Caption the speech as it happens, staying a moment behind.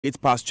It's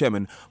past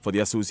chairman for the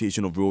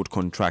Association of Road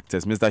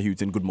Contractors. Mr.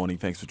 Houghton, good morning.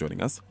 Thanks for joining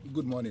us.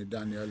 Good morning,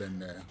 Daniel,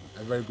 and a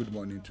very good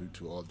morning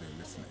to all the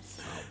listeners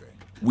out there.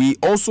 We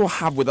also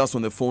have with us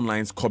on the phone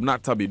lines Kobna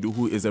Atabedu,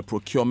 who is a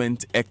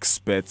procurement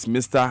expert.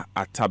 Mr.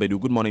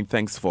 Atabedu, good morning.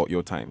 Thanks for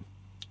your time.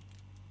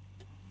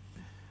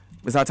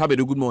 Mr.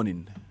 Atabedu, good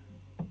morning.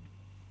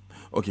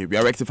 Okay, we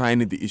are rectifying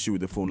the issue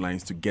with the phone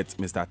lines to get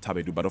Mr.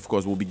 Atabedu, but of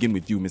course we'll begin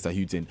with you, Mr.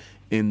 Houghton,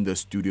 in the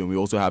studio. We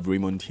also have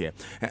Raymond here.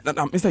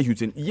 Now, Mr.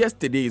 Houghton,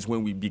 yesterday is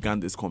when we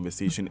began this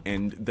conversation,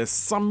 and the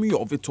summary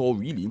of it all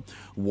really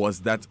was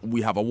that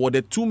we have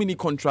awarded too many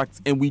contracts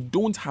and we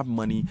don't have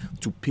money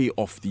to pay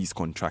off these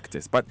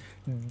contractors. But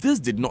this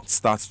did not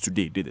start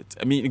today, did it?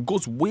 I mean, it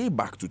goes way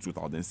back to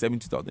 2007,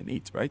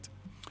 2008, right?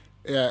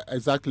 Yeah,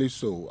 exactly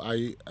so.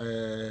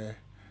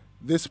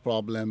 This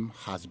problem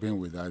has been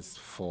with us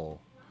for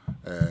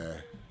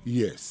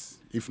years,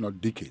 if not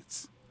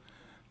decades.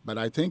 But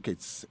I think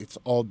it's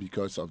all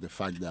because of the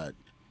fact that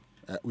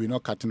we're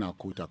not cutting our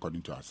coat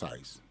according to our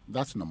size.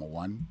 That's number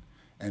one.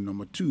 And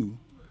number two,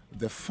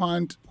 the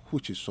fund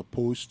which is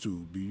supposed to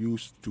be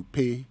used to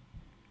pay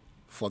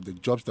for the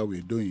jobs that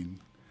we're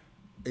doing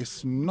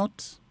is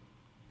not,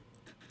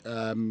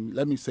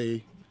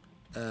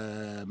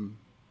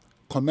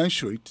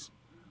 commensurate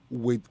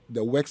with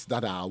the works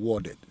that are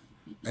awarded.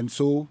 And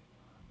so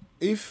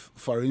if,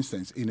 for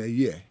instance, in a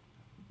year,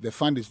 the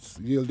fund is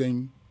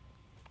yielding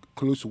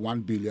close to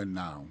 1 billion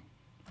now,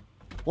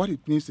 what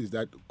it means is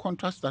that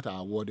contracts that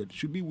are awarded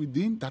should be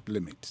within that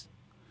limit.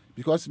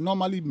 Because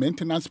normally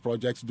maintenance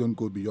projects don't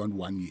go beyond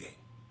 1 year.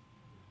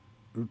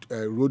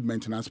 Road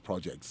maintenance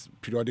projects,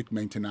 periodic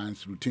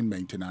maintenance, routine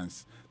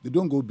maintenance, they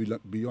don't go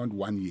beyond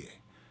 1 year.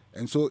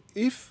 And so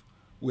if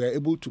we are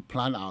able to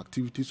plan our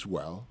activities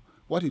well,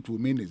 what it will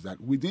mean is that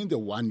within the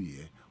 1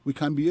 year, we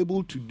can be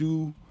able to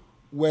do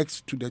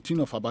works to the tune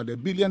of about 1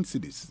 billion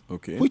cedis,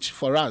 okay, which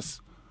for us,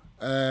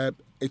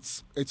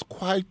 it's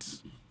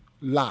quite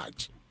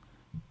large.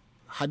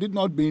 Had it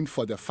not been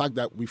for the fact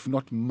that we've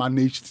not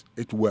managed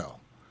it well,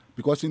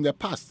 because in the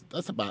past,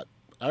 that's about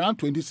around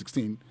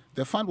 2016,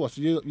 the fund was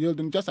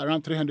yielding just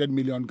around 300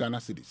 million Ghana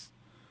cedis.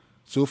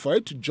 So for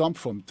it to jump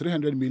from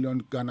 300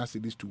 million Ghana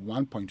cedis to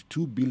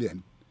 1.2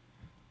 billion,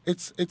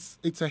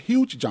 it's a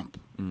huge jump.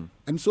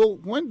 And so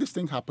when this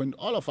thing happened,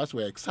 all of us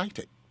were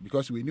excited,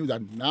 because we knew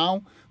that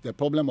now the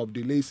problem of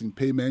delays in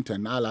payment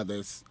and all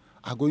others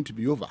are going to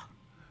be over.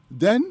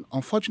 Then,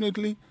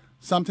 unfortunately,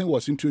 something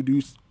was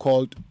introduced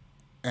called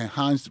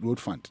Enhanced Road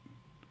Fund.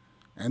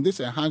 And this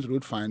Enhanced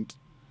Road Fund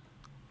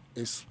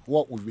is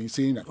what we've been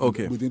seeing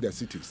within the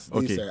cities.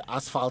 Okay. This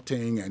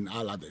asphalting and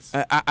all others.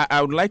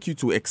 I would like you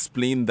to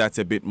explain that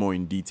a bit more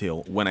in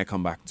detail when I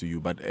come back to you.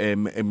 But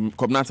Kobna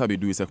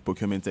Atabedu is a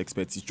procurement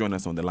expert. He's joined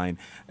us on the line.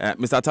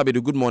 Mr.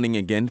 Atabedu, good morning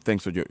again.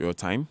 Thanks for your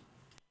time.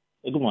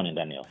 Good morning,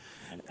 Daniel,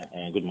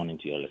 and good morning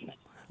to your listeners.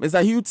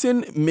 Mr.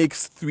 Houghton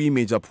makes three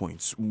major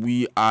points.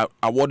 We are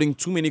awarding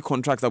too many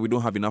contracts that we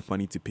don't have enough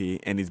money to pay,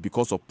 and it's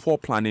because of poor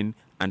planning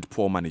and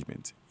poor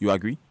management. You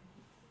agree?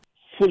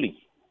 Fully.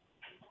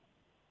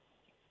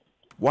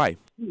 Why?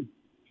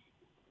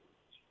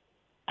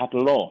 At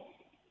law,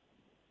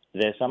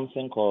 there's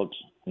something called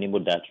nemo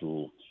dat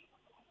rule,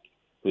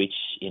 which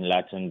in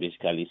Latin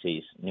basically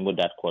says nemo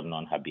dat quod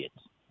non habeat.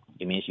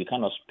 It means you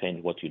cannot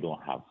spend what you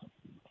don't have.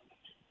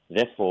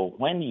 Therefore,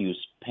 when you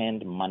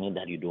spend money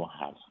that you don't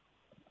have,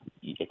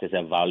 it is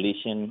a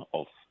violation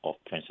of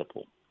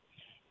principle.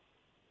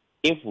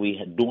 If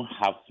we don't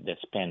have the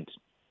spend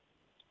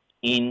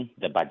in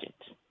the budget,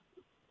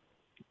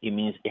 it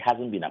means it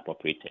hasn't been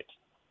appropriated.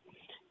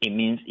 It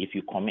means if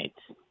you commit,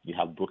 you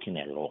have broken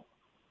a law.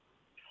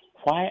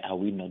 Why are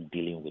we not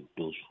dealing with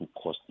those who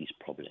cause these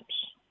problems?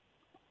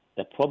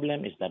 The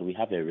problem is that we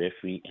have a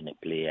referee and a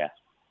player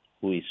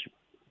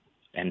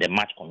and the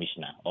match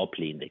commissioner all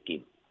playing the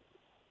game.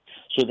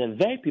 So the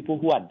very people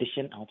who are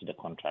dishing out the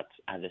contracts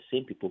are the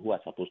same people who are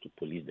supposed to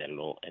police the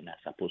law and are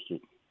supposed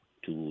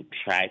to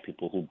try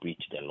people who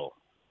breach the law.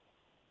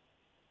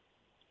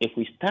 If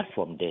we start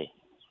from there,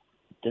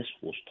 this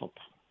will stop.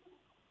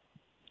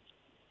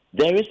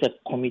 There is a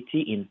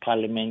committee in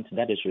Parliament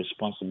that is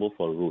responsible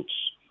for roads.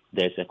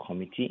 There is a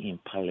committee in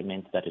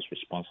Parliament that is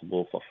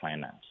responsible for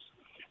finance.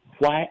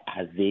 Why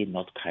are they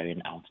not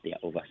carrying out their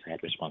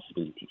oversight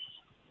responsibilities?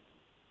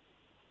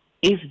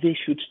 If they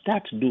should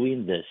start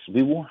doing this,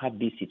 we won't have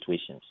these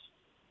situations.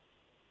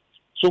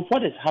 So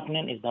what is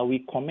happening is that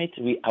we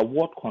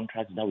award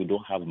contracts that we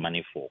don't have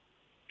money for.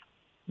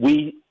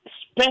 We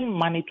spend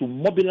money to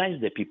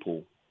mobilize the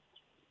people,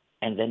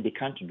 and then they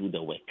can't do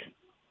the work.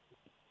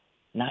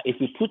 Now, if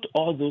we put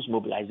all those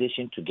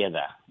mobilization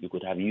together, we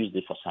could have used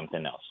it for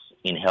something else,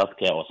 in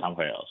healthcare or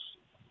somewhere else.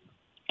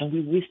 And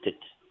we waste it.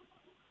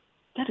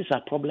 That is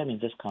our problem in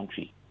this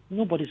country.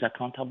 Nobody's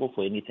accountable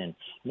for anything.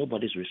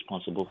 Nobody's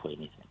responsible for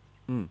anything.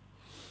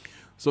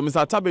 So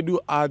Mr. Atabedu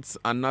adds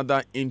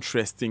another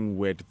interesting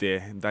word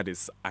there, that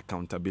is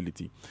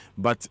accountability.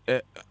 But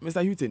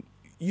Mr. Houghton,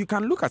 you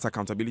can look at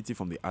accountability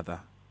from the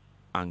other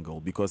angle,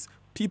 because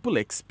people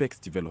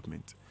expect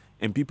development.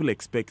 and people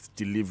expect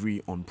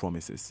delivery on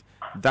promises.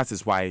 That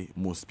is why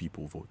most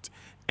people vote.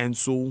 And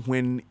so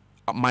when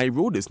my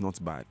road is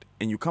not bad,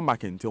 and you come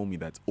back and tell me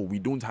that, oh, we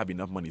don't have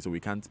enough money, so we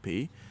can't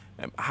pay,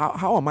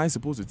 how am I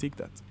supposed to take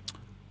that?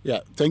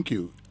 Yeah, thank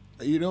you.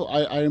 You know,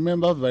 I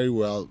remember very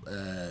well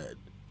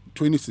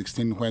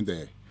 2016 when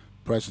the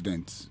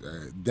president,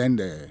 then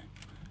the,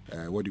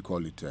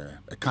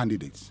 a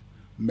candidate,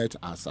 met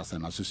us as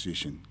an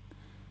association.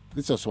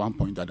 This was one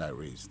point that I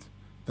raised,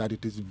 that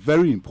it is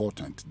very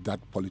important that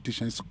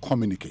politicians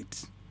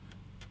communicate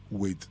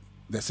with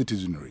the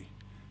citizenry,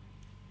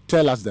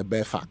 tell us the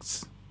bare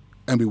facts,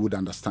 and we would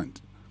understand.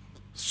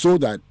 So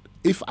that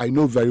if I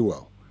know very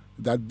well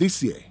that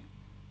this year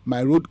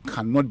my road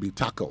cannot be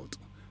tackled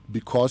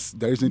because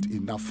there isn't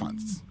enough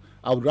funds,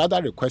 I would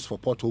rather request for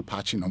pothole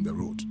patching on the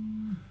road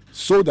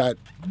so that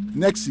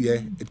next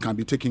year it can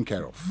be taken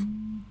care of.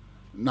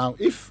 Now,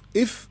 if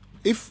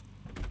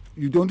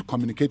you don't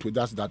communicate with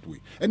us that way,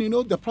 and you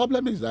know, the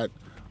problem is that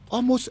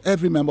almost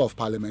every member of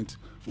parliament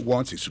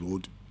wants his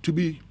road to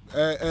be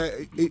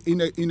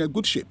in a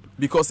good shape.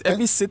 Because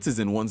every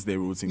citizen wants their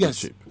roads in good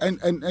shape.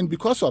 And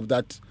because of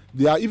that,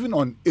 they are even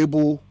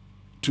unable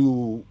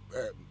to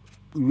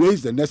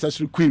raise the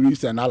necessary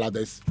queries and all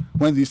others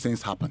when these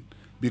things happen.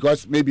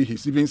 Because maybe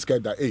he's even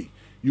scared that, hey,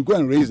 you go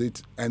and raise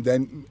it, and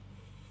then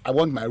I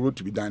want my road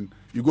to be done.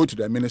 You go to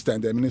the minister,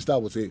 and the minister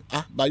will say,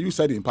 but you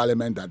said in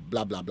parliament that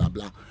blah, blah, blah,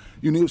 blah.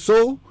 You know,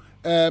 so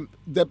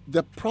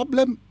the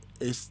problem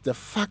is the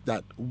fact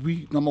that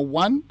we, number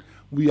one,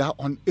 we are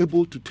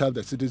unable to tell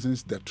the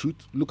citizens the truth,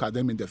 look at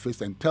them in the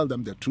face and tell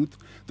them the truth,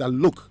 that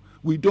look,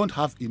 we don't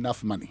have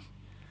enough money.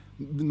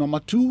 Number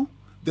two,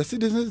 the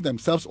citizens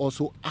themselves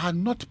also are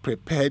not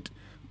prepared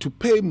to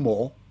pay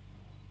more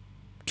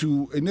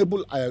to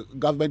enable our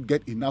government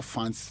get enough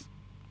funds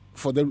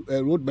for the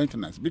road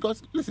maintenance.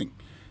 Because, listen,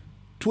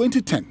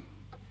 2010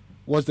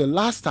 was the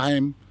last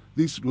time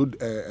this road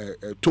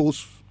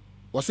tolls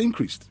was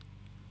increased.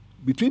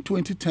 Between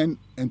 2010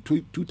 and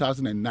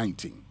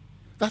 2019.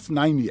 That's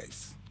 9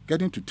 years,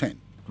 getting to 10.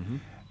 Mm-hmm.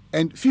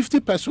 And 50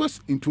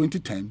 pesos in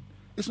 2010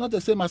 is not the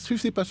same as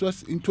 50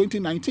 pesos in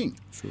 2019.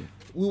 Sure.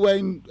 We were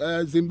in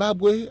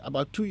Zimbabwe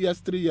about 3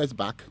 years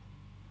back.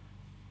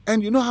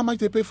 And you know how much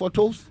they pay for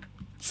tolls?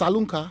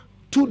 Salunka,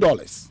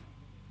 $2.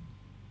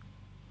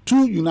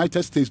 $2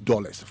 United States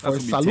dollars for a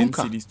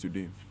Salunka. 10 cedis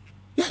today.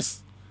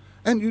 Yes.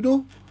 And you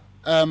know,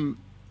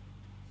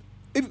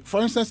 if,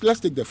 for instance, let's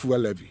take the fuel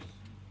levy.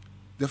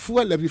 The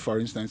fuel levy, for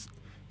instance,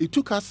 it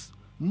took us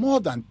more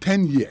than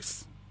 10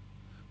 years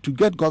to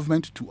get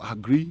government to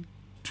agree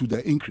to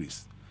the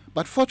increase.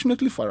 But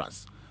fortunately for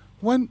us,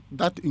 when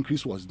that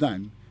increase was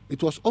done,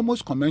 it was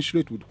almost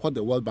commensurate with what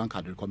the World Bank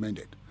had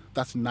recommended.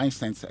 That's 9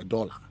 cents a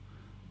dollar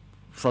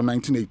from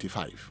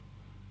 1985.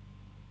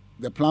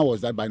 The plan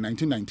was that by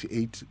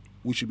 1998,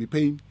 we should be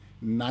paying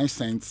 9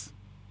 cents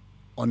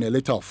on a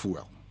liter of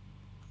fuel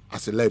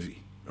as a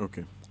levy.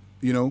 Okay.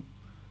 You know,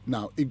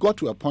 now it got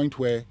to a point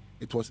where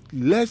it was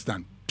less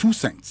than 2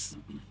 cents.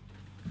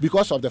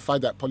 Because of the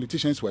fact that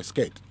politicians were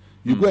scared.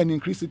 You go and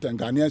increase it and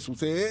Ghanaians will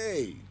say,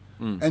 hey.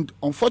 And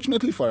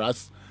unfortunately for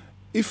us,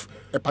 if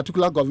a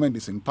particular government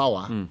is in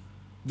power,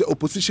 the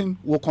opposition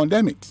will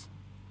condemn it.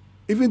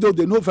 Even though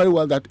they know very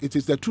well that it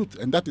is the truth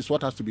and that is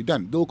what has to be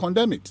done, they will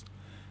condemn it.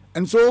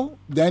 And so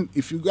then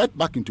if you get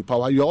back into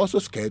power, you're also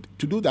scared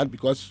to do that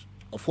because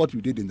of what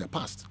you did in the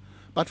past.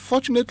 But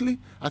fortunately,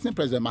 I think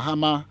President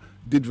Mahama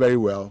did very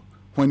well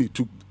when he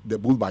took the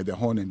bull by the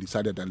horn and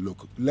decided that,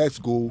 look, let's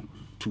go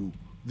to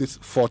this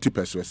 40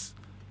 pesos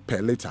per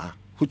liter,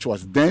 which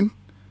was then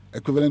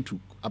equivalent to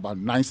about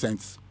 9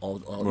 cents, or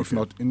okay.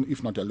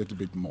 if not a little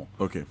bit more.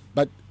 Okay.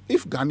 But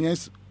if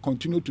Ghanaians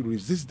continue to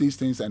resist these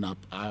things, and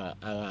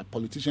our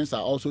politicians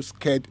are also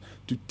scared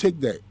to take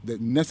the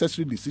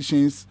necessary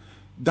decisions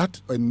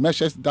that and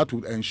measures that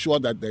would ensure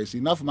that there is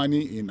enough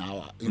money in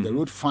the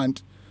road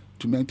fund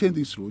to maintain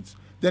these roads,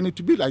 then it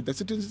will be like the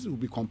citizens will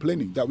be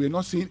complaining that we are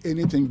not seeing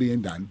anything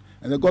being done,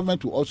 and the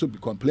government will also be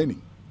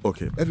complaining.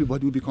 Okay.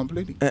 Everybody will be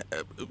complaining.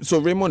 So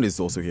Raymond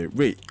is also here.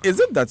 Ray, is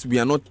it that we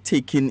are not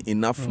taking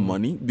enough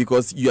money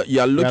because you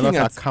are looking we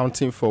are not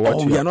accounting for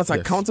what we are not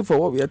accounting for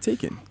what we are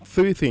taking?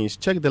 3 things.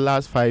 Check the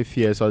last 5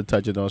 years Auditor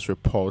General's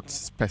report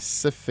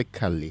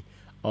specifically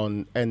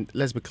on, and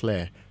let's be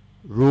clear,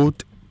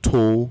 road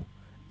toll,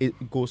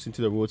 it goes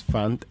into the road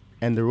fund,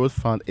 and the road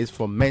fund is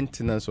for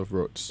maintenance of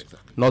roads,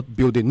 exactly. Not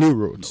building new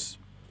roads.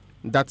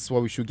 No. That's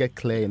what we should get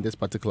clear in this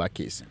particular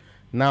case.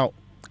 Now,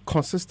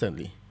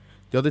 consistently,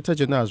 the Auditor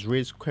General has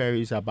raised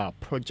queries about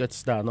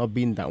projects that are not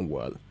being done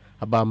well,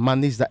 about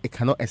monies that it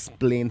cannot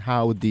explain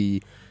how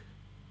the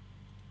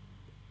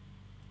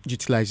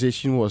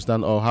utilization was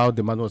done or how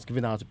the money was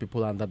given out to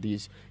people under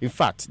these. In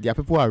fact, there are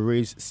people who have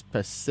raised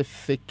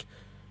specific,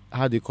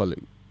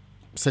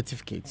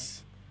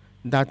 certificates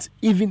that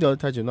even the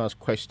Auditor General has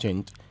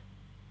questioned.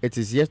 It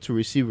is yet to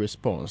receive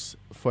response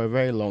for a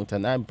very long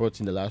time. I brought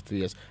in the last 3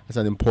 years as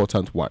an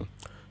important one.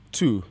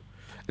 2,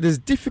 it is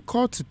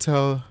difficult to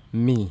tell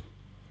me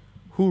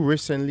who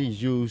recently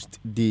used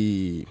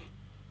the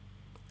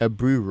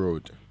Abri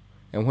Road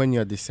and when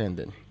you're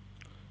descending,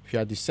 If you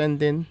are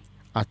descending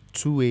at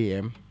 2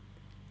 a.m.,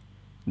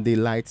 the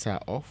lights are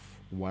off.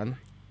 1,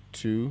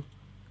 2.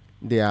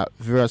 There are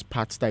various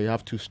parts that you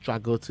have to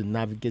struggle to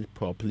navigate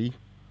properly.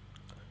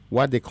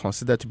 What they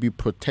consider to be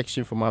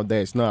protection from out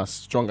there is not as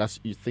strong as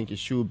you think it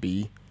should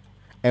be.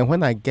 And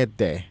when I get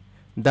there,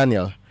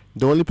 Daniel,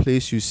 the only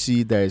place you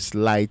see there is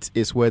light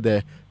is where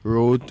the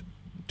road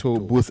toll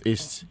booth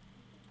is.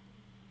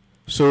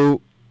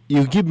 So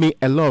you give me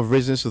a lot of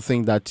reasons to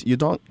think that you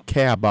don't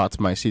care about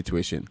my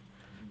situation.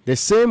 The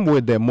same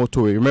with the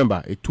motorway.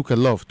 Remember, it took a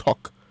lot of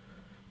talk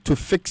to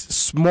fix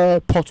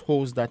small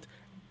potholes that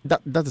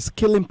is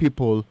killing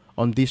people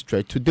on this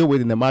stretch, to deal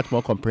with in a much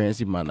more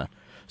comprehensive manner.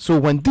 So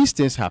when these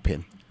things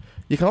happen,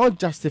 you cannot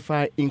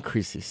justify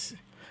increases,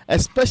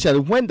 especially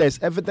when there's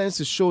evidence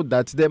to show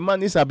that the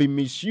monies have been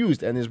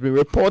misused and it's been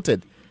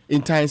reported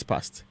in times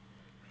past.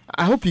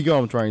 I hope you get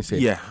what I'm trying to say.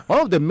 Yeah.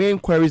 One of the main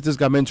queries this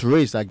government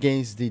raised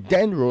against the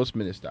then Roads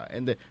Minister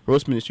and the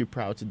Roads Ministry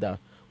prior to that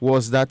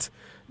was that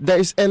there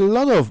is a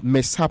lot of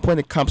mishap when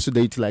it comes to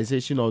the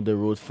utilization of the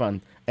road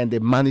fund and the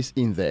monies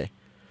in there.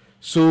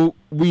 So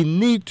we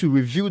need to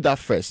review that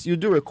first. You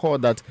do recall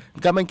that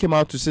the government came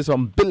out to say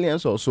some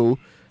billions or so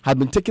had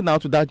been taken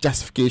out without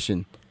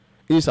justification.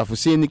 Idris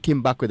Afuseni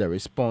came back with a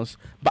response.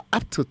 But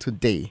up to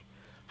today,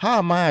 how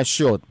am I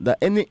assured that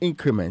any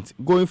increment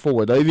going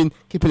forward, or even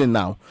keeping it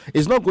now,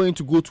 is not going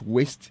to go to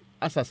waste,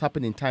 as has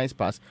happened in times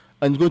past,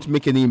 and going to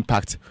make any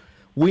impact?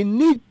 We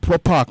need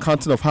proper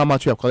accounting of how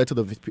much we have collected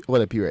over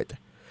the period.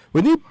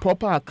 We need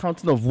proper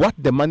accounting of what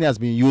the money has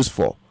been used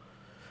for.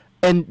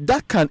 And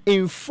that can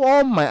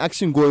inform my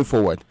action going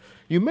forward.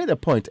 You made a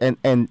point,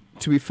 and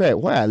to be fair,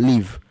 where I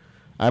live,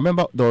 I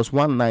remember there was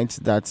one night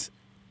that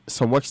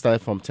some work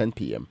started from 10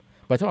 p.m.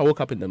 By the time I woke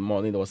up in the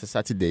morning, it was a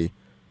Saturday.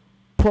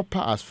 Proper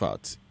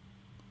asphalt.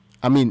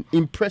 I mean,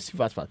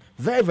 impressive asphalt.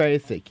 Very, very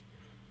thick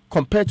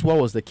compared to what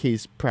was the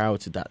case prior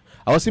to that.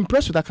 I was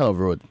impressed with that kind of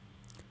road.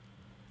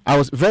 I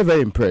was very,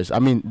 very impressed. I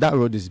mean, that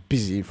road is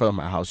busy in front of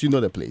my house. You know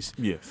the place.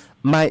 Yes.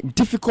 My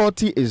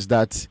difficulty is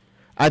that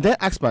I then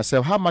ask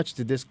myself, how much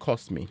did this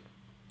cost me?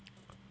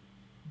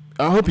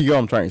 I hope you get what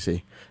I'm trying to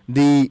say.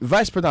 The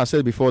vice president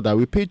said before that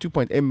we paid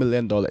 $2.8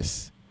 million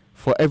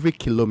for every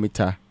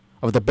kilometer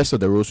of the best of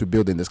the roads we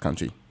build in this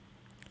country.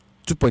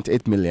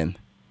 2.8 million.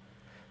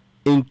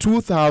 In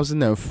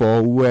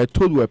 2004, we were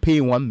told we were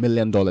paying $1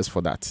 million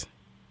for that.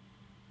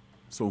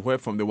 So where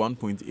from the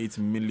 $1.8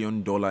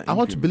 million I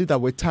want to believe that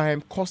with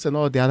time, cost and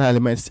all the other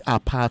elements are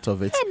part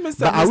of it. Yeah,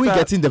 but are we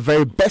getting the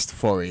very best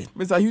for it?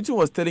 Mr. Houghton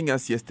was telling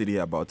us yesterday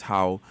about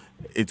how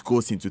it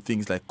goes into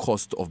things like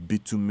cost of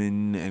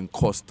bitumen and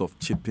cost of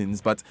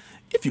chippings. But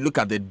if you look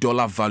at the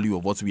dollar value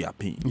of what we are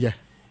paying, yeah,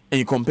 and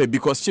you compare,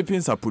 because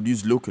chippings are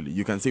produced locally,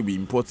 you can say we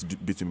import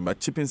bitumen, but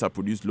chippings are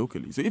produced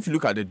locally. So if you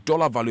look at the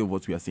dollar value of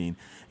what we are saying,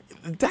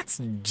 that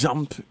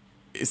jump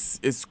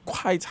is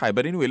quite high.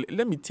 But anyway,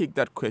 let me take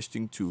that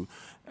question to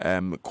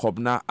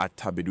Kobna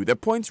Atabedu. The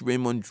point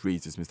Raymond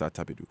raises, Mr.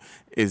 Atabedu,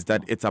 is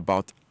that it's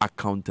about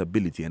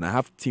accountability. And I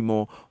have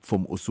Timo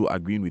from Osu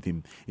agreeing with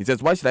him. He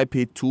says, why should I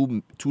pay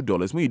 $2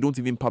 when you don't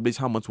even publish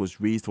how much was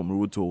raised from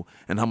road toll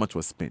and how much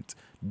was spent?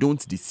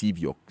 Don't deceive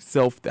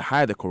yourself. The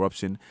higher the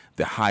corruption,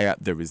 the higher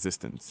the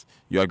resistance.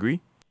 You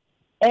agree?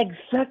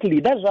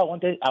 Exactly. That's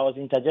what I was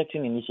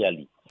interjecting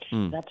initially.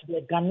 That the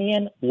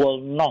Ghanaian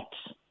will not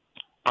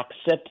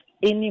accept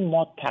any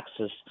more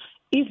taxes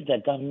if the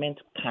government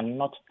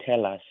cannot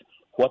tell us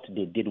what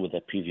they did with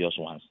the previous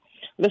ones.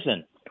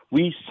 Listen,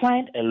 we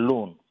signed a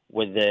loan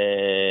with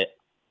the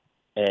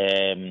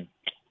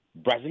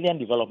Brazilian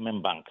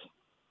Development Bank.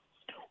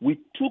 We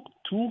took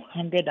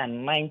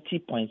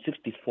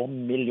 $290.64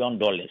 million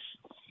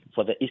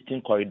for the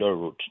Eastern Corridor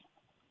Road.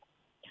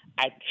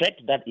 I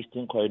trekked that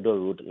Eastern Corridor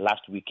Road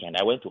last weekend.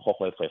 I went to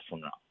Hohoe for a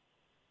funeral.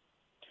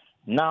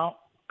 Now,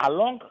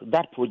 along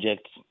that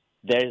project,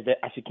 there is the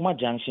Asikuma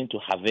Junction to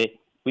Have,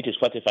 which is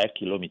 45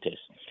 kilometers.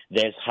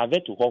 There's Have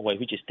to Hohoe,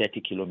 which is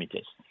 30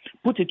 kilometers.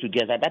 Put it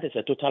together, that is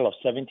a total of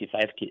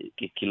 75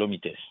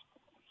 kilometers.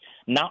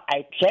 Now,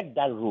 I trekked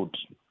that road.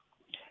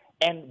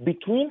 And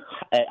between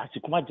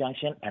Asikuma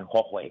Junction and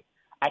Hohoe,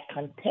 I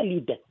can tell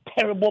you the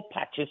terrible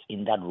patches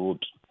in that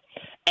road.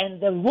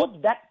 And the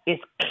road that is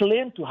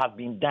claimed to have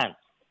been done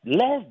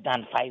less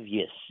than 5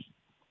 years.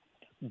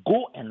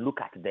 Go and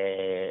look at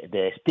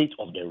the state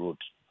of the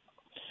road.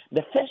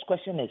 The first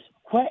question is,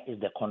 where is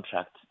the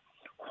contract?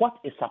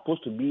 What is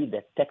supposed to be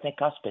the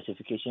technical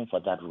specification for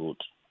that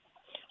road?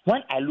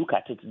 When I look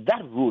at it,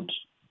 that road,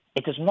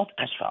 it is not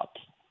asphalt.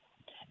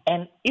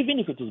 And even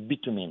if it is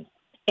bitumen,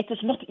 it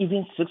is not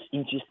even 6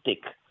 inches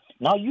thick.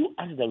 Now you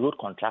ask the road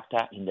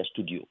contractor in the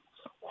studio,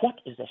 what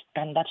is the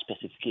standard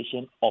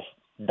specification of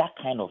that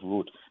kind of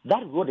road?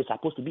 That road is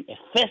supposed to be a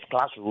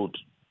first-class road.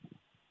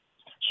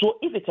 So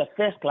if it's a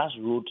first-class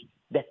road,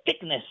 the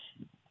thickness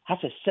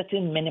has a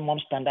certain minimum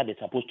standard it's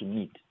supposed to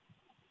meet.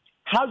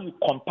 How you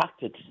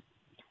compact it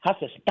has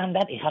a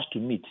standard it has to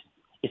meet.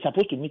 It's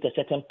supposed to meet a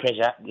certain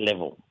pressure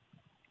level.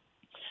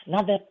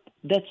 Now, the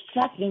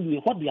sad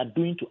thing, what we are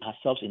doing to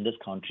ourselves in this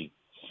country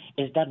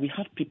is that we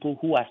have people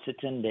who are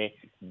sitting there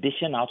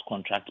dishing out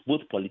contracts,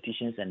 both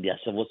politicians and their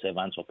civil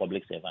servants or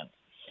public servants.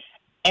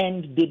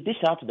 And they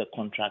dish out the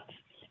contracts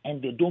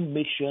and they don't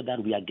make sure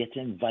that we are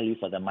getting value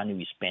for the money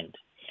we spend.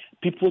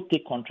 People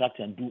take contracts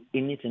and do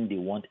anything they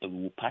want, and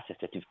we will pass a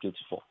certificate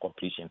for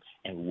completion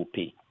and we will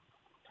pay.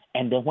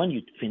 And then when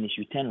you finish,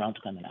 you turn around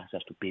to come and ask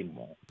us to pay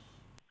more.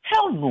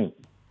 Hell no.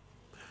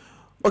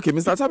 Okay,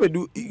 Mr.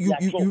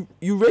 Tabedu,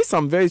 you raised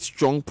some very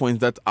strong points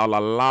that I'll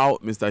allow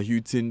Mr.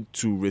 Houghton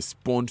to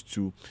respond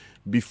to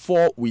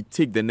before we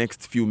take the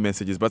next few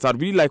messages. But I'd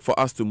really like for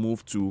us to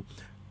move to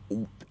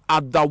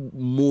other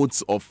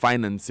modes of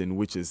financing,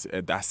 which is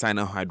the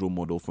Asina Hydro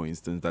model, for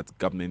instance, that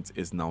government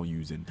is now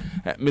using.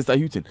 Mr.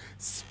 Houghton,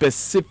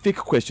 specific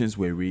questions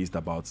were raised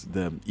about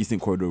the Eastern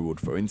Corridor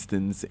Road, for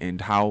instance, and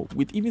how,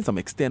 with even some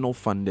external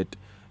funded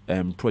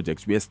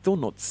projects, we are still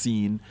not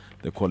seeing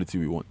the quality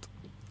we want.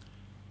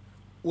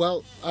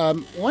 Well,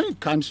 when it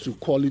comes to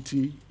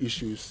quality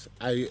issues,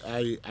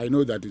 I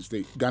know that it's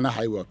the Ghana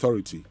Highway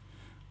Authority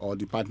or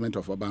Department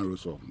of Urban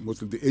Roads, or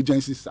most of the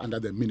agencies under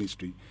the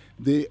ministry.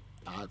 They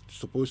are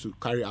supposed to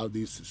carry out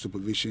this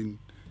supervision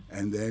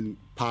and then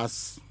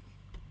pass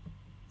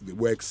the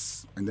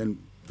works, and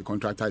then the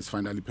contractor is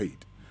finally paid.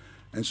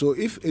 And so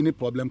if any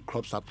problem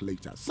crops up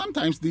later,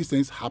 sometimes these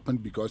things happen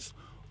because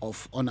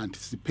of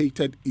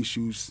unanticipated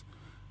issues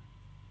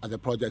at the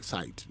project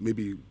site.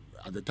 Maybe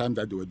at the time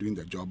that they were doing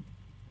the job,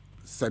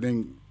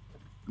 certain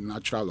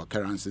natural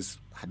occurrences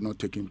had not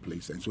taken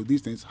place. And so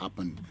these things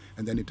happen,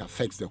 and then it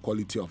affects the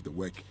quality of the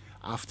work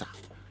after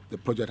the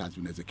project has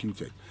been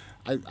executed.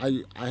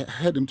 I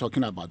heard him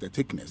talking about the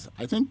thickness.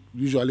 I think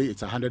usually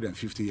it's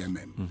 150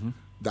 mm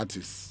that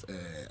is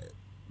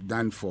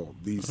done for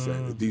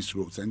these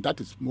roads, and that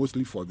is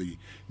mostly for the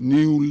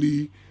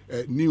new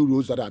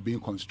roads that are being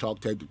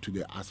constructed to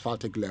the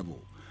asphaltic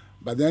level.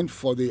 But then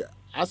for the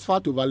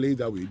asphalt overlay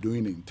that we're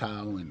doing in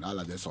town and all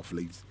others of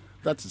late,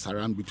 that is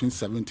around between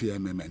 70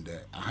 mm and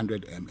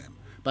 100 mm.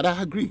 But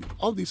I agree,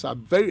 all these are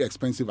very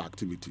expensive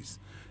activities.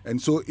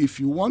 And so if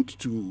you want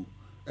to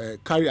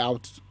carry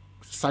out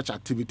such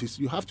activities,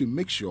 you have to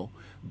make sure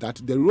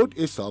that the road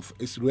itself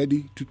is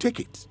ready to take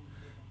it.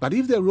 But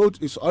if the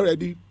road is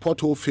already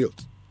pothole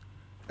filled,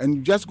 and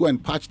you just go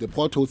and patch the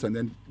potholes and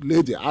then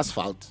lay the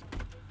asphalt,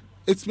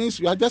 it means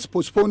you are just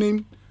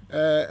postponing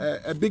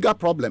a bigger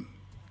problem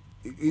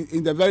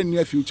in the very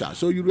near future.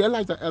 So you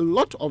realize that a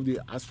lot of the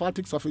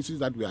asphaltic surfaces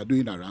that we are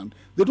doing around,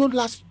 they don't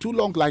last too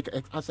long like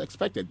as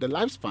expected. The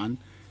lifespan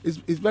is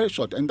very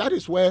short. And that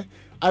is where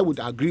I would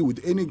agree with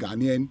any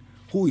Ghanaian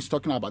who is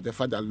talking about the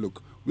fact that,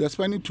 look, we are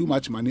spending too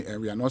much money and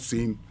we are not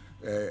seeing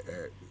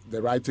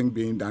the right thing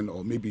being done,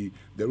 or maybe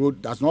the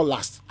road does not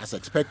last as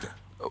expected.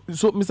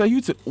 So, Mr.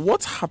 Houghton,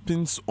 what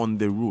happens on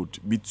the road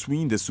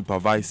between the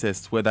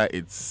supervisors, whether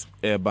it's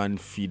urban,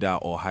 feeder,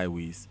 or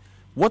highways?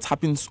 What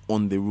happens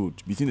on the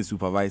road between the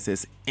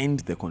supervisors and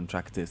the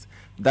contractors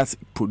that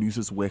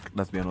produces work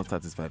that we are not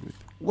satisfied with?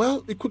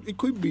 Well, it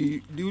could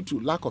be due to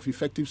lack of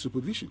effective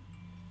supervision.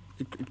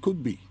 It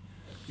could be,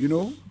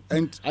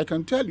 and I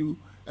can tell you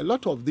a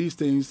lot of these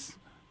things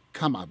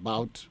come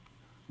about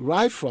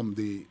right from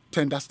the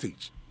tender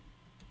stage.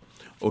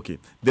 Okay,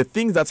 the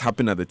things that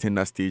happen at the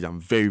tender stage, I'm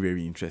very,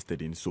 very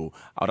interested in. So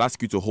I'll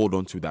ask you to hold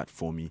on to that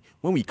for me.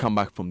 When we come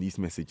back from these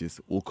messages,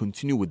 we'll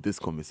continue with this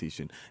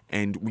conversation.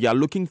 And we are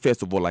looking,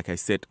 first of all, like I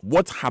said,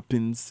 what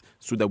happens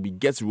so that we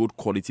get road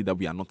quality that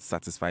we are not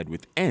satisfied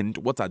with, and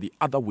what are the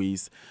other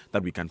ways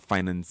that we can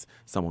finance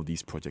some of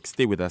these projects.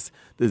 Stay with us.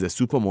 This is a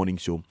Super Morning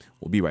Show.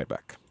 We'll be right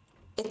back.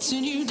 It's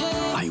a new day.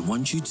 I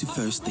want you to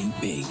first think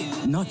big,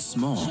 not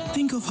small.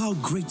 Think of how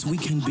great we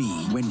can be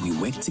when we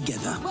work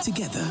together.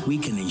 Together, we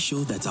can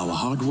ensure that our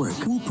hard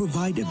work will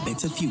provide a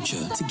better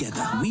future.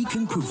 Together, we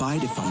can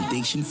provide a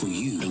foundation for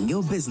you and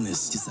your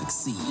business to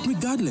succeed,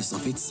 regardless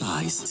of its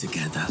size.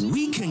 Together,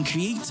 we can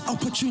create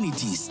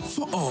opportunities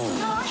for all.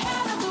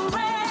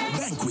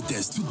 Bank with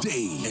us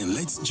today and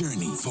let's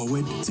journey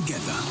forward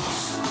together.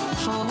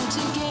 Forward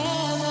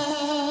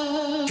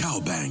together.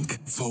 Cowbank,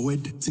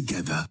 forward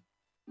together.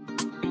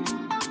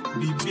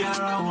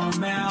 Bibiara o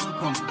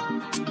melkom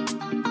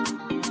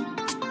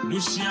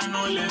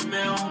Luciano le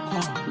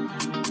melkom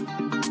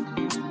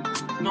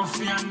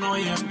Nofiano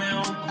ye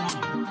melkom.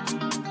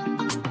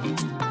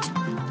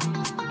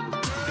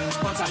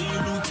 What are you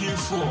looking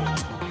for?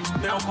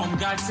 Melkom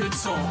got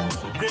it all.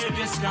 Great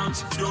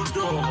discount,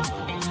 dodo.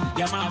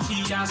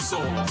 Yamafia so.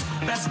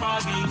 Best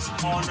bargains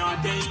on our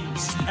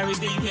days.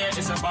 Everything here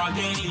is a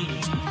bargain.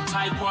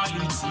 High quality,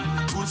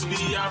 goods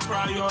be a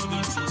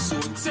priority. So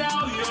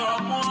tell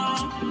your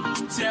mom,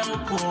 tell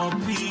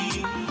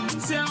Poppy,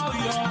 tell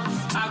your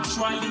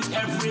actually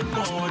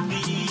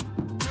everybody.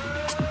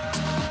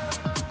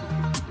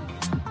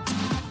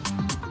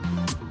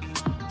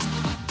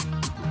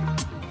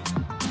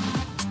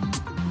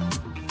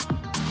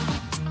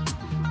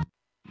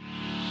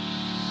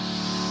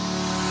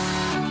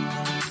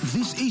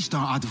 This is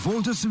Easter at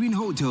Volta Serene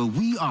Hotel,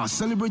 we are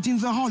celebrating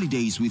the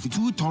holidays with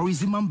 2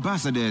 tourism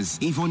ambassadors,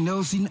 Yvonne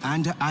Nelson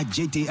and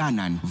Ajete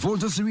Annan.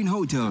 Volta Serene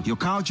Hotel, your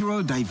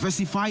cultural,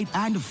 diversified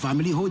and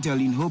family hotel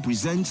in Ho,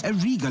 presents a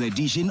regal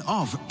edition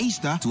of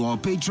Easter to our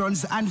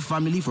patrons and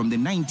family from the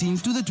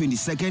 19th to the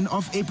 22nd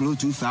of April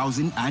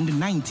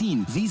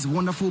 2019. This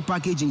wonderful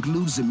package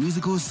includes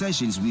musical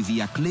sessions with the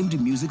acclaimed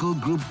musical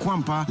group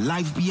Kwampa,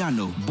 live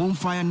piano,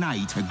 bonfire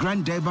night, a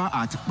grand deba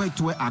at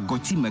Petwe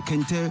Agoti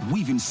Mekente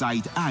weaving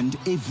site, and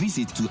a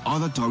visit to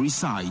other tourist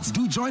sites.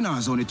 Do join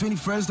us on the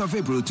 21st of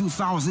April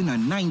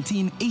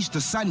 2019, Easter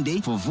Sunday,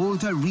 for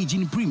Volta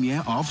Region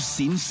premiere of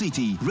Sin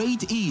City.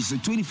 Rate is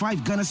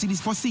 25 Ghana cedis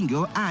for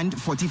single and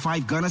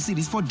 45 Ghana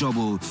cedis for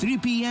double. 3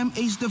 p.m.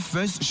 is the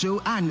first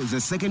show and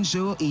the second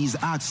show is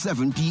at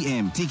 7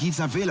 p.m. Tickets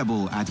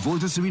available at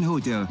Volta Serene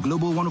Hotel,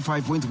 Global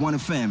 105.1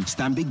 FM,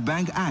 Stanbic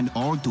Bank, and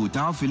all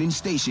Total filling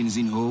stations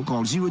in Ho.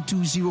 Call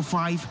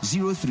 0205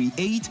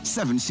 038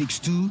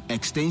 762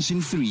 extension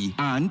 3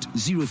 and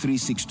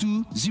 0362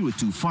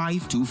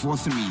 025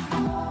 243.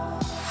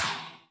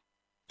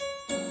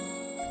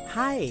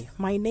 Hi,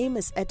 my name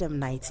is Adam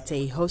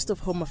Knight-Tay, host of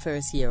Home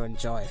Affairs here on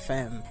Joy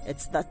FM.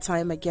 It's that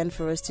time again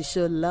for us to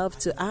show love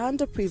to our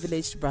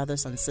underprivileged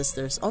brothers and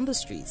sisters on the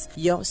streets.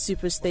 Your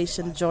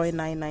superstation Joy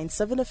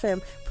 997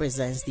 FM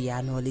presents the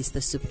annual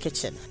Easter Soup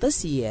Kitchen.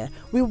 This year,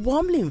 we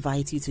warmly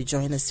invite you to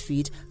join us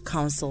feed,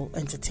 counsel,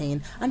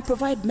 entertain, and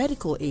provide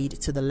medical aid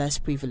to the less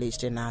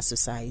privileged in our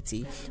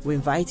society. We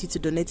invite you to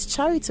donate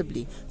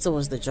charitably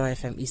towards the Joy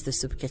FM Easter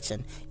Soup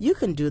Kitchen. You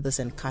can do this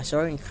in cash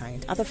or in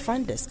kind at the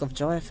front desk of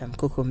Joy FM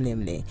Kokom.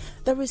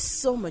 There is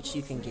so much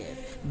you can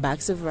give.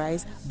 Bags of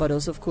rice,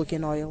 bottles of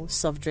cooking oil,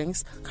 soft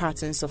drinks,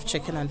 cartons of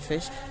chicken and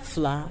fish,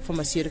 flour,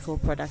 pharmaceutical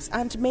products,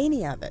 and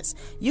many others.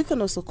 You can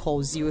also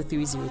call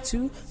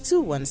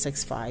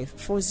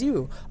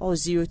 0302-216540 or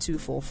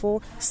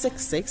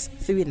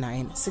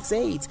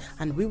 0244-663968,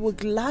 and we will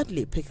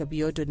gladly pick up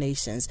your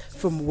donations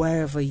from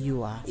wherever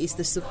you are.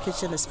 The Soup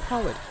Kitchen is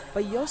powered by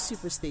your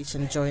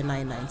superstation Joy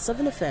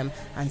 997 FM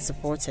and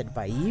supported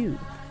by you,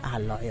 our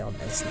loyal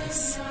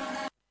listeners.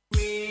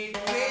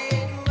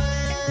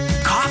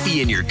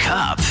 Coffee in your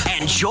cup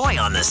and joy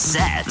on the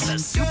set. The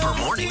Super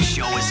Morning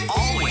Show is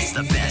always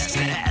the best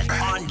bet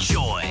on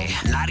Joy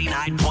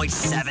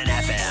 99.7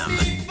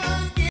 FM.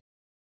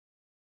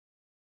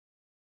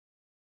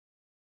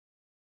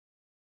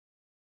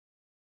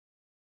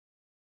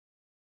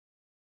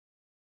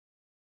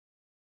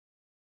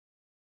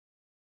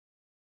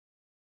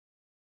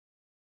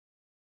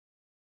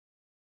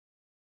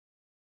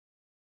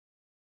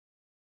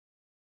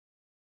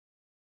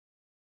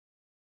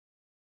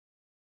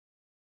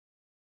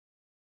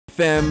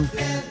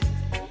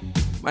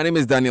 My name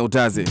is Daniel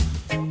Dazi.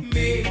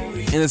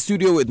 In the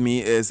studio with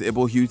me is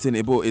Ebo Houghton.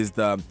 Ebo is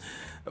the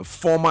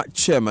former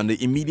chairman,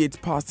 the immediate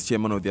past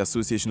chairman of the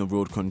Association of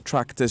Road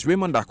Contractors.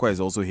 Raymond Akwa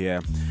is also here.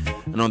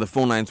 And on the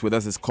phone lines with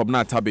us is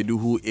Kobna Tabedu,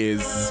 who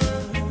is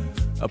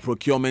a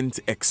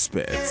procurement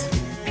expert.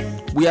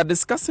 We are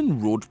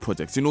discussing road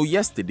projects. You know,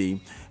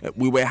 yesterday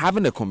we were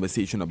having a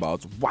conversation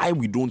about why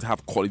we don't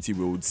have quality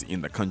roads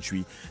in the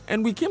country.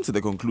 And we came to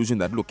the conclusion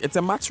that, look, it's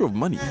a matter of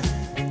money.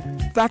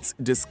 That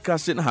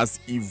discussion has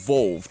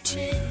evolved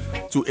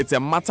to it's a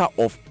matter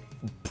of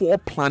poor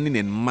planning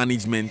and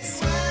management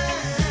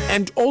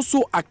and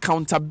also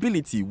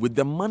accountability with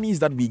the monies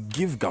that we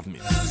give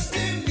government.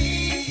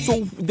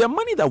 So the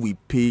money that we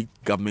pay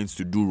governments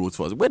to do roads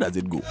for us, where does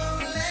it go?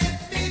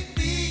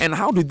 And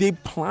how do they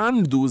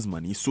plan those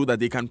money so that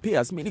they can pay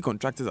as many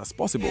contractors as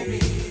possible?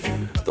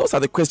 Those are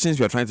the questions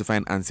we are trying to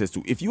find answers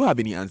to. If you have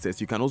any answers,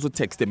 you can also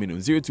text them in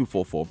on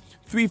 0244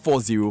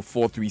 340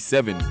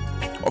 437.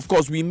 Of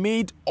course, we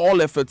made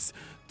all efforts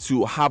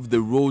to have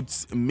the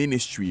roads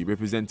ministry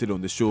represented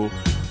on the show.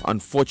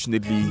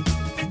 Unfortunately,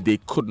 they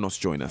could not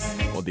join us,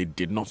 or they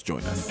did not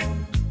join us.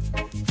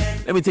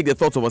 Let me take the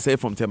thoughts of Osei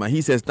from Tema.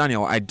 He says,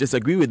 Daniel, I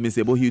disagree with Ms.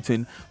 Ebo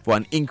Houghton for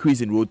an increase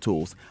in road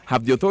tolls.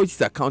 Have the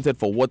authorities accounted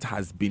for what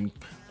has been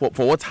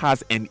for what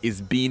has and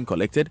is being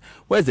collected?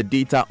 Where's the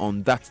data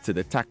on that to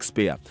the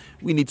taxpayer?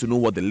 We need to know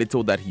what the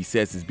little that he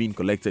says is being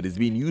collected is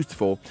being used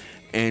for,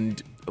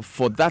 and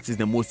for that is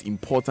the most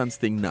important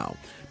thing now.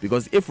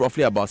 Because if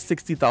roughly about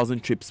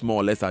 60,000 trips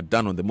more or less are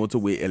done on the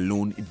motorway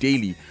alone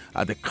daily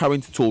at the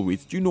current toll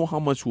rates, do you know how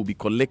much will be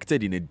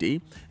collected in a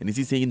day? And is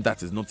he saying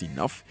that is not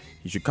enough?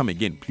 He should come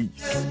again, please.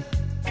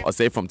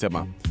 Osei from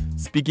Tema.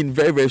 Speaking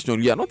very, very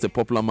strongly. You are not a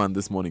popular man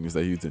this morning,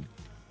 Mr. Houghton.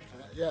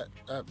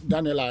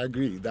 Daniel, I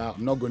agree that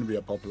I'm not going to be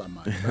a popular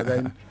man. But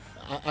then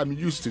I'm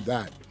used to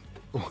that.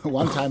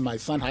 One time my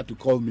son had to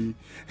call me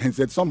and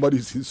said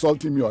somebody's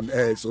insulting me on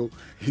air, so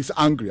he's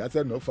angry. I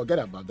said, no, forget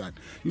about that.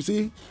 You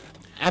see,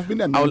 I've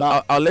been a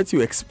member. I'll let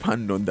you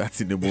expand on that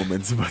in a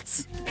moment,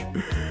 but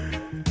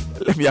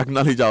let me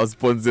acknowledge our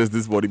sponsors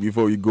this morning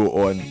before we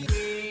go on.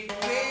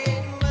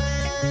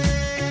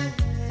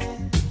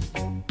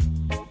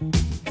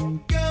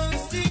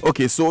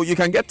 Okay, so you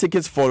can get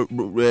tickets for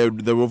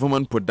the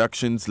Roverman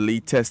Productions'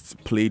 latest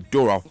play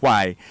Dora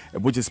Why,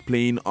 which is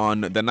playing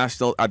on the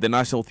National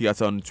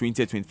Theatre on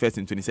 20th, 21st,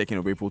 and 22nd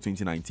of April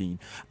 2019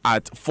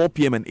 at 4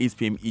 p.m. and 8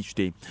 p.m. each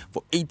day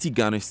for 80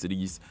 Ghana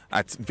cedis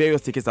at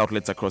various tickets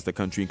outlets across the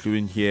country,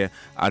 including here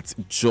at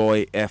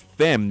Joy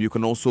FM. You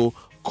can also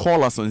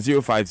call us on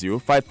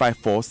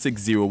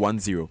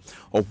 050-554-6010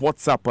 or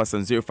WhatsApp us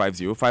on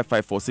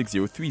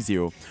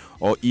 050-554-6030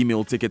 or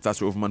email tickets at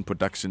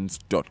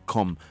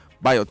rovermanproductions.com.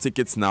 Buy your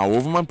tickets now.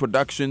 Roverman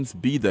Productions,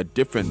 be the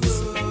difference.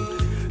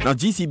 Now,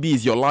 GCB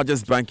is your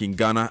largest bank in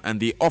Ghana, and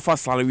they offer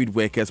salaried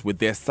workers with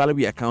their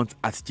salary account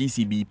at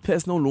GCB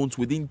personal loans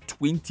within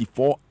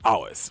 24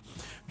 hours.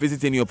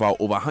 Visit any of our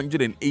over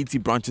 180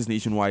 branches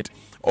nationwide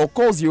or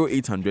call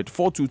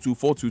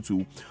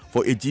 0800-422-422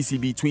 for a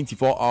GCB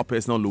 24-hour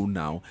personal loan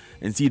now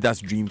and see that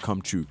dream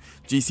come true.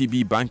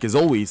 GCB Bank is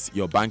always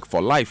your bank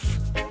for life.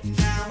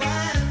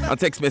 Our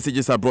text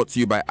messages are brought to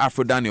you by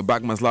Afrodan, your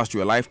back must last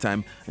you a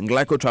lifetime, and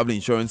Glyco Travel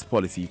Insurance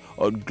Policy,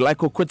 or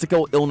Glyco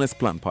Critical Illness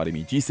Plan,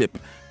 GCIP.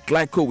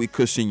 Glyco will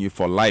cushion you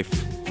for life.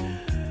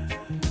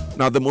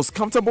 Now, the most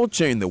comfortable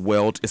chair in the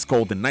world is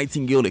called the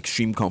Nightingale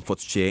Extreme Comfort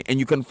Chair, and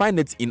you can find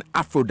it in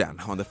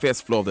Afrodan on the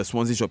first floor of the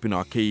Swansea Shopping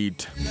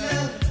Arcade.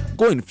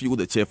 Go and feel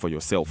the chair for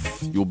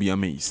yourself. You'll be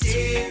amazed.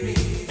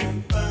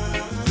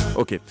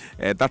 Okay,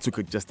 that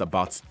took just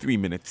about 3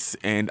 minutes,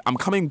 and I'm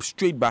coming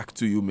straight back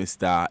to you,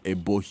 Mr.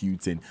 Ebo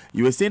Houghton.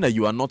 You were saying that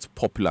you are not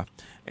popular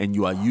and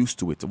you are used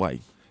to it.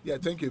 Why? Yeah,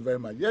 thank you very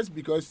much. Yes,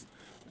 because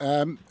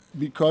I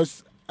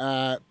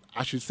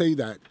should say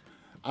that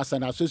as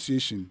an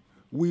association,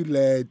 we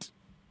led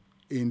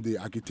in the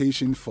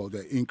agitation for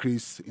the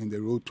increase in the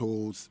road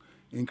tolls,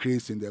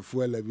 increase in the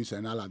fuel levies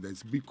and all of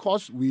this,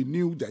 because we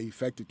knew the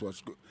effect it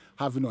was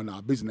having on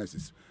our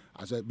businesses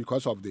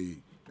because of the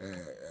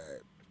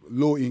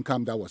low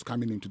income that was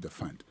coming into the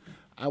fund.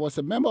 I was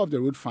a member of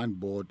the Road Fund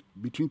Board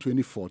between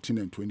 2014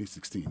 and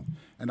 2016,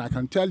 and I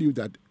can tell you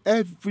that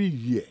every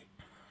year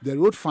the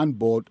Road Fund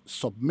Board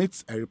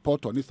submits a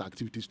report on its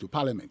activities to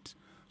Parliament.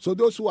 So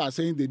those who are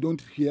saying they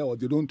don't hear or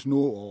they don't know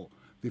or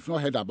they've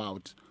not heard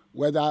about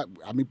we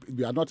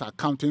are not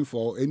accounting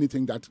for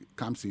anything that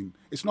comes in,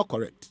 it's not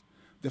correct.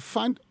 The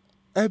fund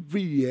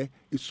every year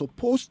is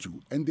supposed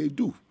to, and they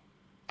do.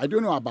 I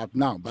don't know about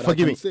now, but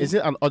forgive me, is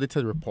it an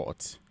audited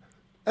report?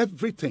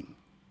 Everything.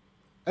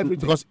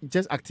 Because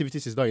just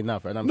activities is not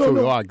enough, and I'm sure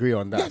we all agree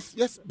on that.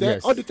 Yes. The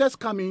auditors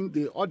come in,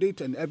 they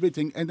audit and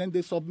everything, and then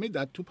they submit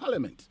that to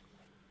Parliament.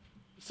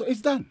 So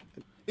it's done.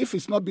 If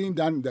it's not being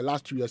done in the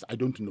last 2 years, I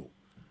don't know.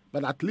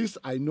 But at least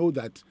I know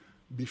that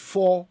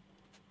before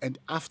and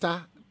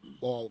after,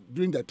 or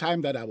during the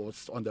time that I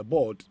was on the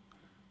board,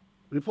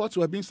 reports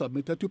were being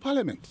submitted to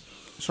Parliament.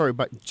 Sorry,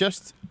 but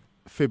just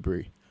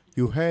February,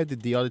 you heard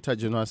the Auditor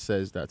General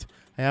says that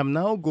I am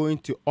now going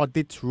to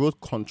audit road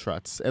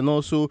contracts and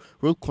also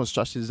road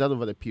constructions that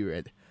over the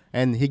period.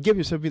 And he gave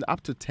himself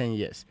up to 10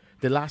 years,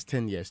 the last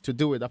 10 years, to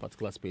deal with that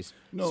particular space.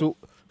 No. So,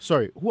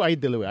 sorry, who are you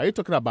dealing with? Are you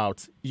talking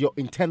about your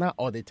internal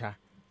auditor?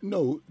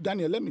 No,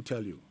 Daniel, let me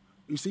tell you.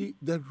 You see,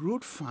 the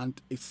road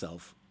fund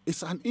itself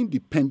is an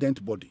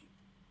independent body.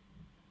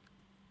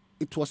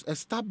 It was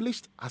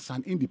established as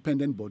an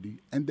independent body,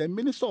 and the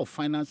Minister of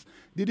Finance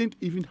didn't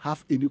even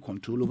have any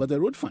control over the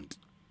road fund.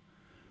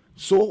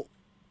 So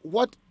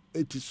what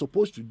it is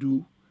supposed to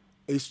do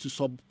is to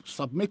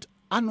submit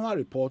annual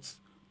reports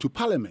to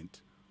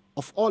Parliament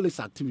of all its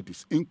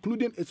activities,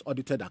 including its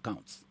audited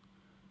accounts.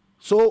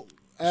 So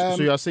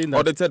you are saying that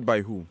audited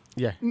by who?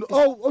 Yeah.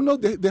 No,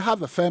 they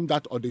have a firm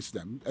that audits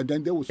them, and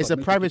then they will. It's a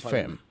private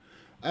firm.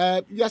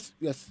 Yes.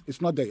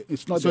 It's not the.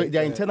 So they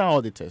are internal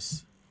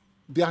auditors.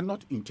 They are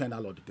not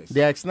internal auditors.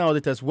 They are external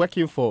auditors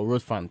working for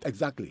Road Fund.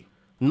 Exactly.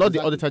 Not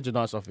the Auditor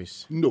General's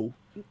office. No.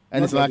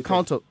 And it's an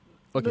account of.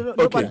 Okay. No,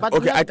 Okay.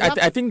 but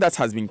I think that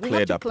has been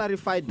cleared up. We have to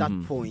clarify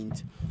that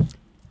point.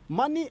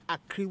 Money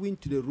accruing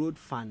to the road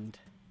fund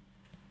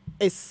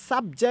is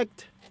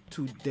subject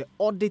to the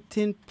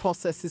auditing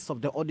processes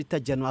of the Auditor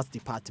General's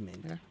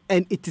department,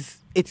 and it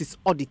is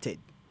audited.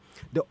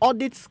 The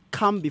audits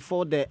come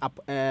before the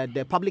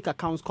Public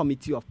Accounts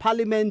Committee of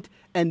Parliament,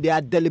 and they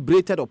are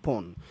deliberated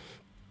upon.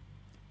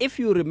 If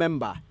you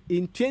remember,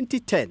 in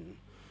 2010,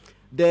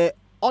 the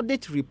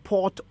audit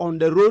report on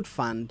the road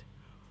fund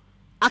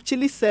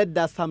actually said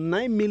that some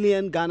 9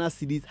 million Ghana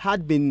cedis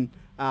had been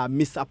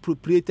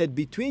misappropriated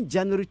between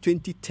January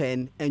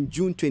 2010 and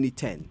June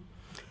 2010.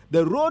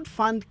 The road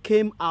fund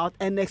came out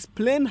and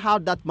explained how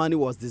that money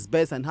was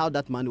disbursed and how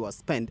that money was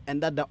spent,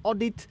 and that the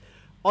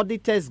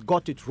auditors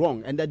got it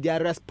wrong and that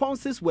their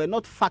responses were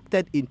not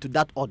factored into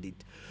that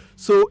audit.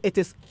 So it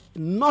is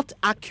not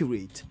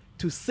accurate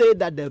to say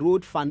that the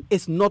road fund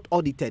is not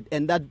audited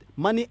and that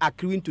money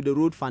accruing to the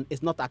road fund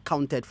is not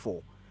accounted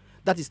for.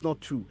 That is not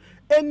true.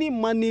 Any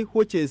money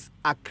which is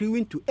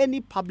accruing to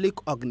any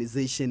public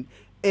organization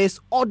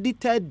is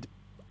audited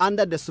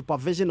under the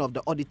supervision of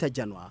the Auditor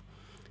General.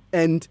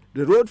 And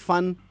the road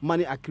fund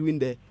money accruing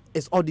there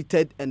is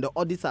audited, and the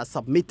audits are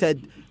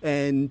submitted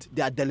and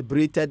they are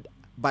deliberated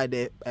by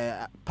the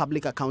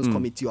Public Accounts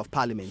Committee of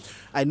Parliament.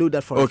 I know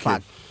that for a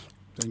fact.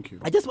 Thank you.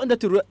 I just wanted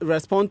to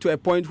respond to a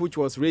point which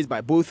was raised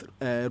by both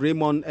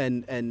Raymond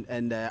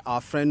and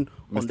our friend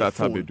on Mr. the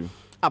phone Tabedu,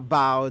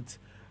 about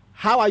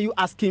how are you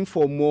asking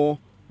for more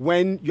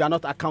when you are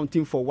not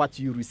accounting for what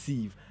you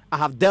receive. I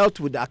have dealt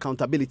with the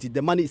accountability.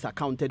 The money is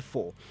accounted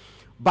for.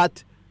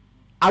 But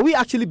are we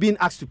actually being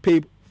asked to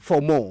pay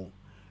for more?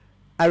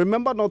 I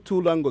remember not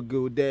too long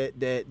ago, the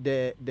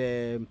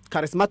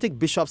Charismatic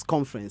Bishops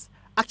Conference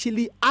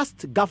actually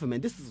asked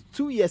government, this is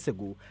 2 years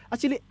ago,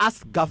 actually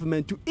asked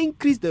government to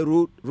increase the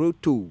road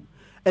toll.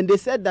 And they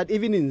said that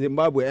even in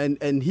Zimbabwe,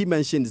 and he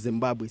mentioned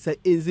Zimbabwe, said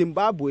in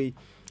Zimbabwe,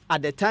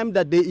 at the time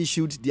that they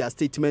issued their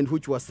statement,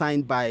 which was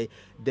signed by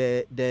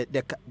the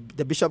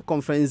Bishop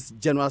Conference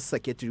General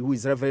Secretary, who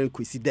is Reverend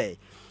Kwesi Day,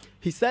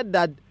 he said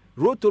that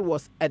road toll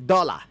was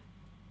 $1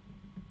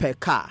 per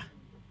car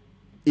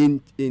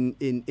in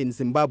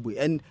Zimbabwe.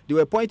 And they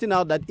were pointing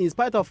out that in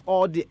spite of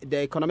all the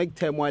economic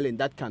turmoil in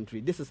that country,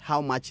 this is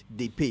how much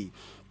they pay.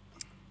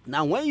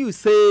 Now, when you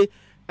say,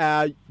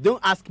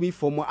 don't ask me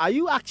for more, are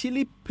you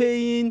actually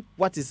paying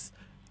what is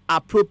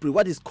appropriate,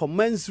 what is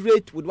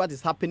commensurate with what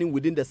is happening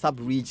within the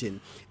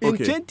sub-region? In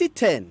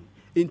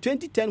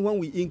 2010, when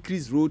we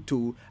increased road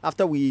toll,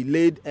 after we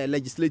laid a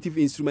legislative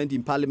instrument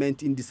in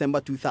Parliament in December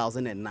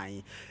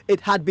 2009, it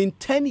had been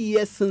 10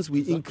 years since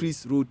we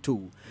increased road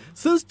toll.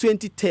 Since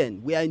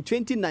 2010, we are in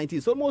 2019,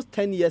 it's almost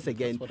 10 years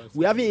again,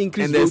 we haven't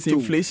increased road toll. And there's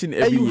inflation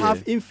every year. And you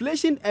have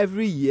inflation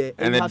every year.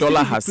 And the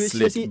dollar has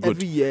slipped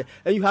every year.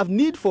 And you have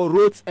need for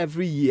roads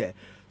every year.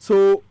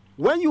 So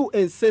when you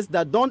insist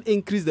that don't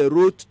increase the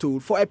road toll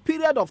for a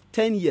period of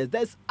 10 years,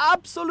 there's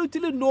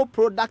absolutely no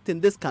product in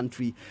this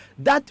country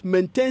that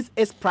maintains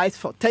its price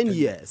for 10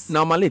 years.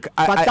 Now, Malik,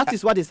 that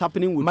is what is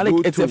happening with Malik,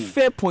 road it's toll. a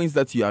fair point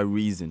that you are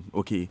raising,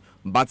 okay?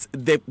 But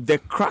the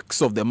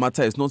crux of the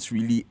matter is not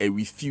really a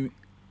refute.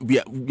 We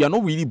are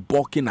not really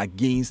balking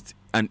against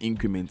an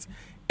increment.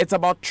 It's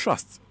about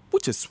trust,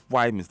 which is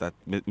why, Mr.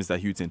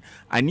 Houghton,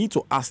 I need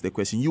to ask the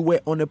question. You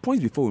were on a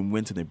point before we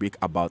went to the break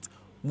about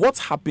what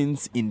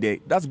happens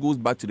that goes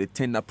back to the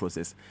tender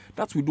process,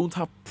 that we don't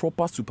have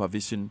proper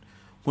supervision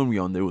when we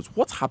are on the roads.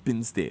 What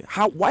happens there?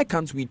 Why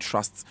can't we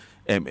trust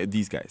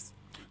these guys?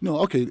 No,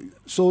 okay.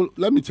 So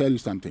let me tell you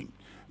something.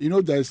 You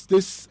know, there's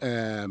this,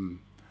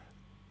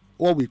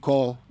 what we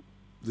call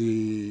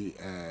the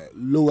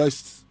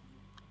lowest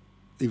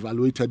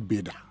evaluated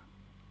bidder,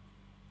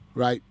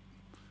 right?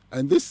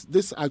 And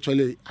this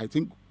actually, I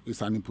think,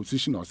 is an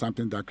imposition or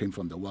something that came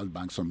from the World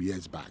Bank some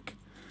years back.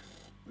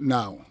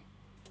 Now,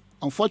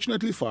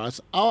 unfortunately for us,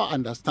 our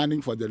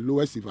understanding for the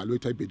lowest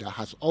evaluated bidder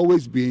has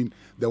always been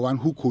the one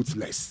who quotes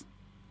less,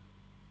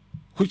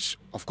 which,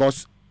 of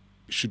course,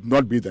 should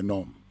not be the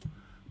norm.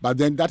 But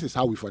then that is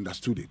how we've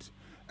understood it.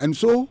 And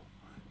so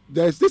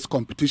there's this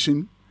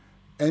competition,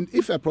 and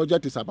if a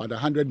project is about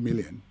 100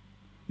 million,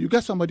 you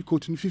get somebody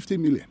quoting 50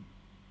 million,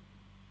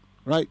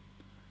 right?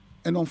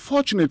 And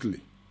unfortunately,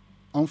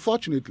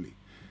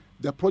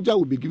 the project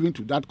will be given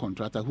to that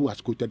contractor who has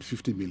quoted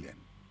 50 million.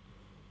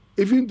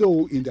 Even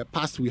though in the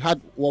past we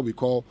had what we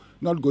call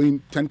not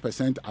going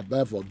 10%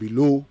 above or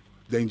below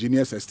the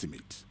engineer's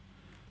estimate.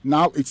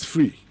 Now it's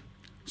free.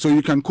 So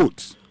you can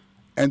quote.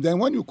 And then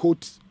when you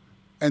quote,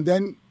 and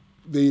then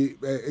the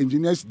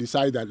engineers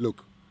decide that,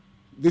 look,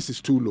 this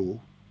is too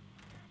low,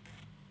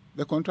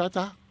 the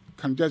contractor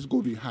can just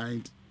go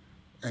behind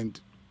and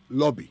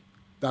lobby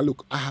that,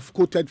 look, I have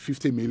quoted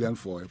 50 million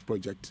for a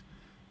project,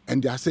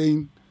 and they are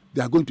saying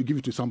they are going to give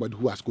it to somebody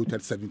who has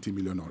quoted 70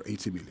 million or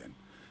 80 million.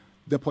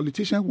 The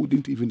politician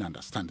wouldn't even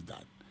understand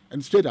that.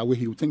 And straight away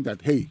he would think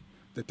that, hey,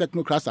 the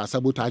technocrats are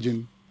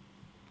sabotaging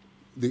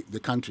the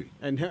country.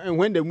 And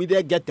when the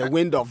media get the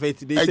wind of it,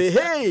 they say,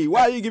 hey,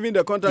 why are you giving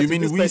the contract to this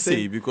person? You mean we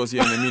say because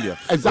you're in the media?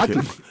 Exactly.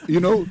 Okay. You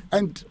know,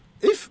 and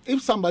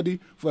if somebody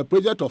for a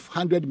project of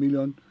 100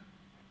 million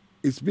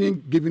is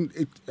being given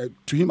it,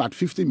 to him at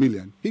 50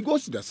 million, he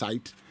goes to the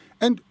site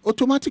and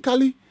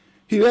automatically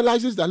he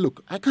realizes that,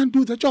 look, I can't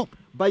do the job.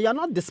 But you're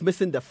not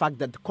dismissing the fact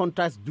that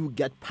contracts do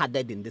get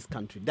padded in this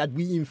country, that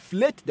we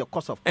inflate the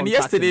cost of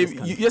contracts.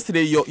 And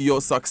yesterday, your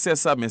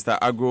successor, Mr.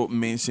 Agro,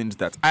 mentioned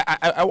that.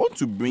 I want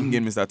to bring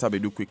in Mr.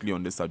 Tabedu quickly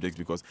on this subject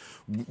because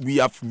we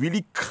have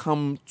really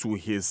come to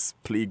his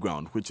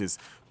playground, which is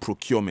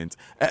procurement.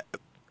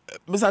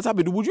 Mr.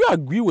 Tabedu, would you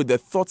agree with the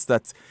thoughts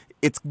that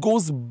it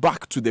goes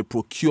back to the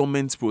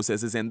procurement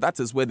processes and that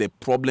is where the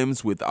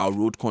problems with our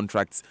road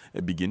contracts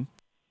begin?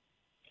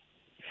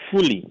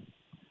 Fully.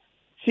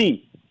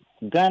 See,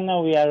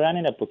 Ghana, we are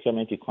running a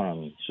procurement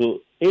economy. So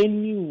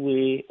any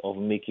way of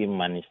making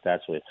money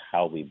starts with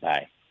how we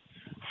buy.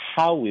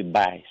 How we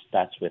buy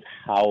starts with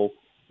how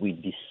we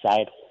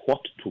decide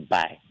what to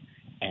buy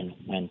and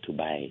when to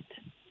buy it.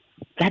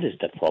 That is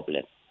the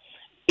problem.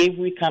 If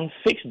we can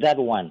fix that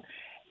one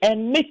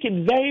and make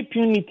it very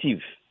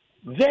punitive,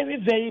 very,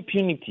 very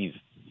punitive,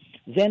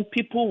 then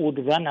people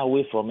would run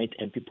away from it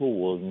and people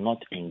will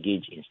not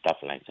engage in stuff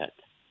like that.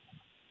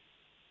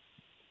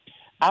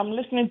 I'm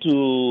listening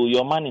to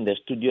your man in the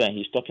studio and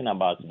he's talking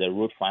about the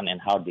road fund and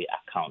how they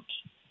account.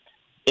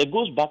 It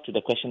goes back to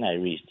the question I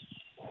raised.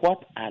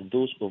 What are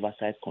those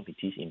oversight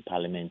committees in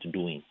Parliament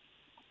doing?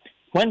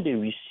 When they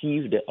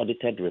receive the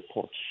audited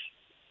reports,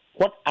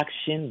 what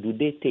action do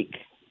they take?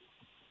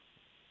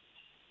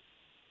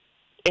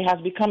 It has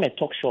become a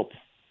talk shop.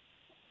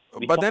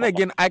 But then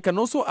again, I can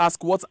also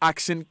ask what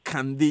action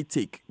can they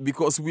take?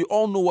 Because we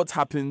all know what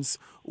happens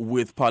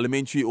with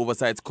parliamentary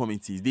oversight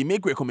committees. They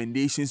make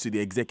recommendations to the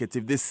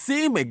executive, the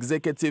same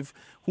executive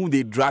whom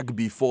they drag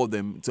before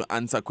them to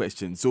answer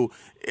questions. So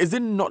is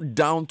it not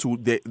down to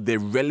the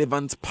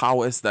relevant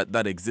powers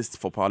that exist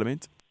for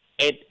Parliament?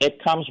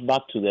 It comes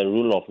back to the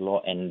rule of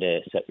law and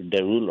the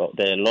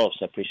law of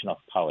separation of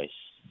powers.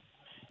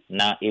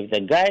 Now, if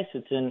the guy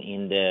sitting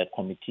in the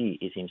committee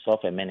is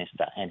himself a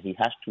minister and he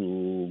has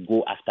to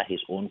go after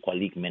his own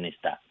colleague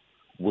minister,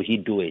 will he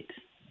do it?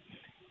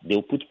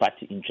 They'll put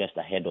party interest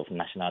ahead of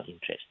national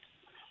interest.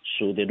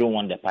 So they don't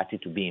want the party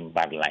to be in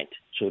bad light.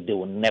 So he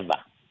will never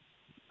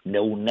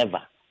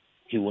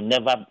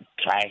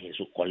try his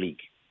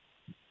colleague.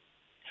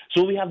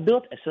 So we have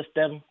built a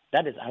system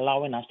that is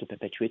allowing us to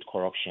perpetuate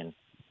corruption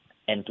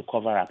and to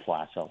cover up for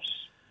ourselves.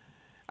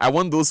 I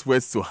want those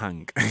words to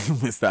hang,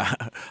 Mr.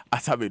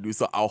 Atabedu,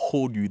 so I'll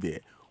hold you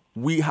there.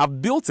 We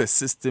have built a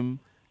system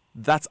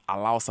that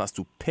allows us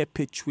to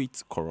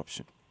perpetuate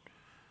corruption.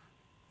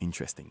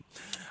 Interesting.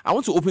 I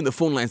want to open the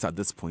phone lines at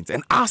this point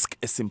and ask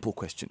a simple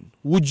question.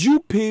 Would you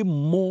pay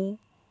more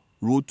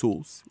road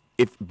tolls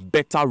if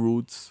better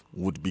roads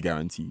would be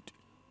guaranteed?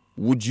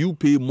 Would you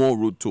pay more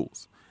road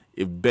tolls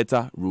if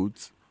better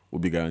roads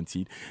would be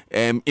guaranteed?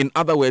 In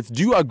other words,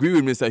 do you agree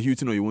with Mr.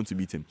 Houghton or you want to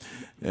beat him?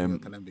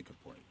 Can I make a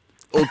point?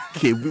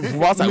 Okay,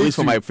 whilst I wait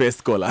for my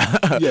first caller.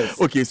 Yes.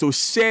 Okay, so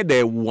share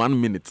the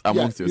 1 minute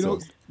amongst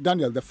yourselves.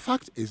 Daniel, the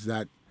fact is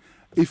that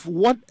if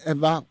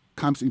whatever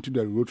comes into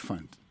the road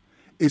fund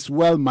is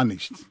well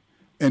managed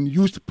and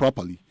used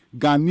properly,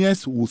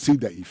 Ghanaians will see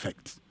the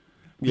effect.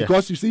 Yes.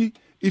 Because you see,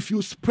 if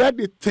you spread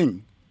the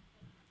thing,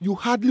 you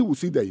hardly will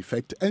see the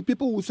effect, and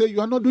people will say you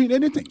are not doing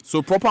anything.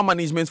 So proper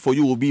management for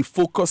you will be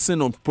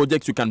focusing on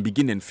projects you can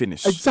begin and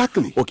finish.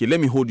 Exactly. Okay, let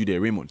me hold you there,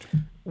 Raymond.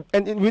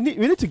 And we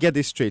need to get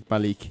this straight,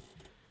 Malik.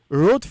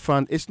 Road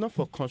fund is not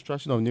for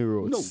construction of new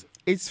roads. No.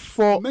 It's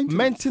for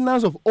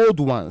maintenance of old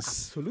ones.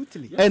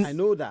 Absolutely. Yes, And I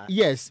know that.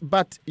 Yes,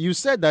 but you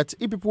said that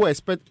if people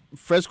expect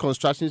fresh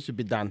construction to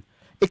be done,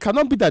 it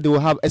cannot be that they will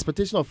have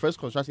expectation of fresh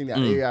construction in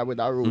their area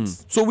without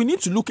roads. So we need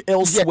to look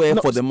elsewhere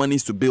for the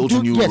monies to build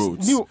new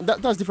roads.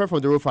 That's different from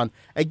the road fund.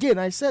 Again,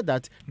 I said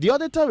that the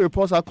auditor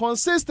reports are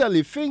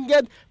consistently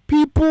fingered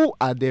people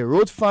at the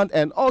road fund,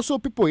 and also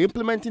people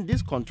implementing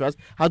these contracts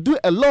are doing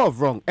a lot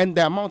of wrong. And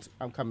the amount,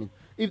 I'm coming.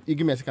 If you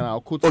give me a second,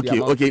 I'll quote the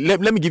amount. Okay.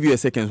 Let me give you a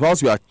second.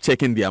 Whilst we are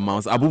checking the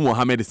amounts, Abu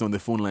Mohammed is on the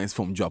phone lines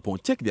from Japan.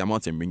 Check the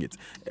amount and bring it.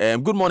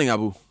 Good morning,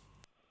 Abu.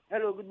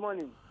 Hello, good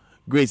morning.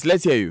 Great,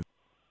 let's hear you.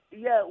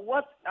 Yeah,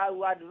 what I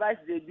would advise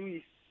they do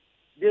is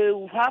they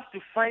will have to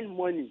find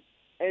money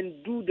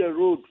and do the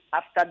road.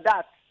 After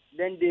that,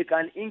 then they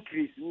can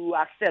increase. We will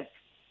accept.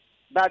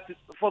 But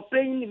for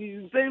paying, we've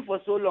been paying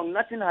for so long,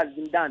 nothing has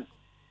been done.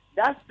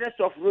 That stretch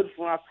of road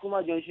from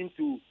Akuma Junction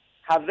to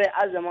Have,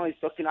 as the man is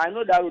talking, I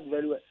know that road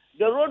very well.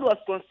 The road was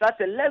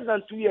constructed less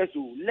than 2 years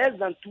old,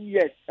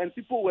 and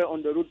people were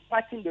on the road,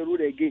 patching the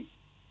road again.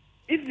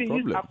 If you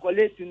use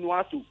Akole to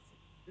Nuatu,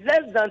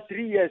 less than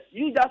 3 years,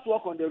 you just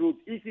walk on the road.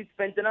 If it's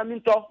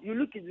Pentanaminto, you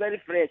look it's very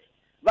fresh.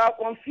 But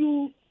on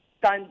few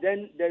times,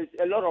 then there's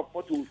a lot of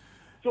potholes.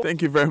 So,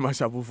 thank you very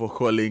much, Abu, for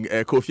calling.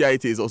 Kofi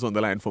Aite is also on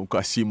the line from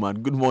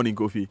Kashiman. Good morning,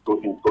 Kofi.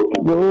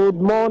 Good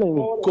morning.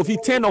 Kofi,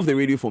 turn off the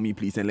radio for me,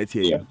 please, and let's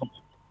hear you.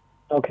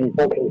 Okay.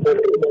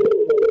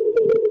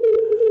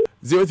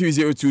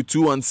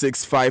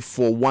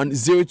 0302-216-541,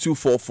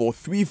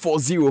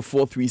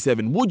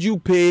 0244-340-437. Would you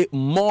pay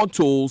more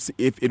tolls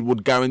if it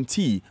would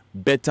guarantee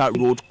better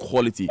road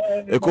quality?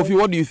 Kofi,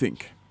 what do you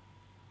think?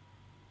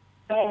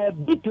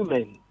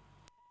 Bitumen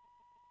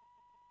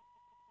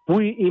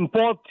we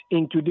import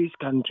into this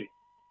country,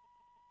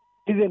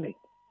 isn't it?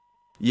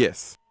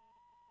 Yes.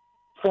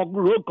 For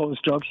road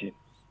construction.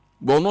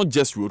 Well, not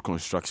just road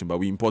construction, but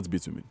we import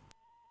bitumen.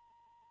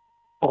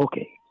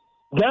 Okay.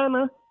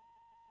 Ghana,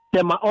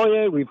 Tema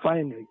Oil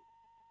Refinery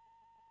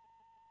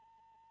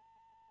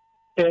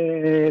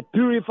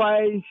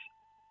purifies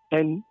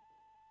and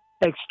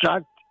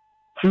extracts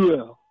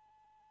fuel,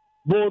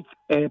 both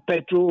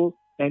petrol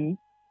and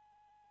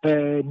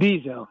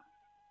diesel.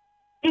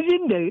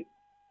 Isn't the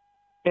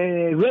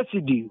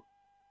residue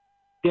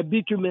the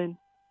bitumen?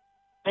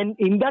 And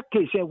in that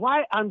case,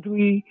 why aren't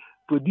we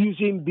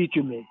producing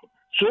bitumen?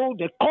 So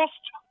the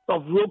cost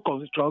of road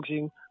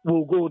construction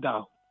will go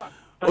down.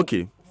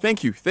 Okay,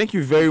 thank you. Thank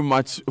you very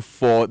much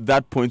for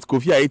that point.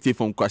 Kofi Aite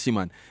from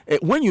Kwashiman.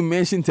 When you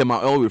mentioned Tema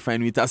Oil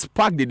Refinery, it has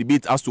sparked the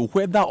debate as to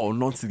whether or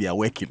not they are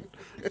working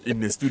in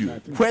the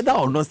studio. Whether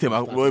or not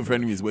Tema Oil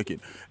Refinery is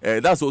working.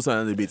 That's also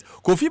another debate.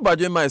 Kofi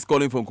Bajema is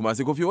calling from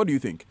Kumasi. Kofi, what do you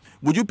think?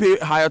 Would you pay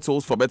higher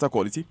tolls for better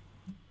quality?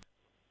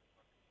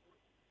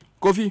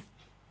 Kofi?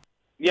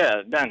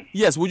 Yeah, Dan.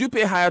 Yes, would you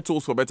pay higher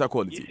tolls for better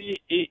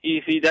quality?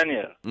 You see,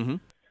 Daniel, mm-hmm.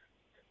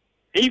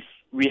 if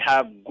we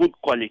have good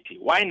quality.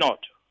 Why not?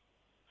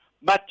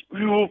 But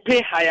we will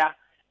pay higher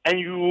and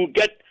you will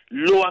get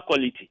lower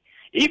quality.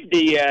 If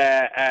the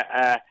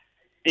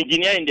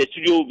engineer in the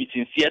studio will be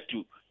sincere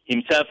to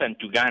himself and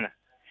to Ghana,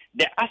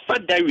 the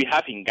asphalt that we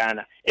have in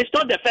Ghana, it's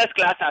not the first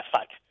class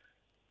asphalt.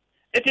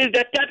 It is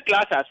the third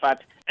class asphalt,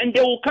 and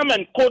they will come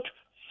and quote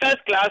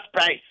first class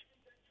price.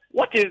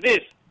 What is this?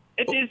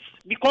 It is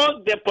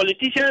because the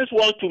politicians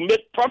want to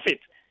make profit.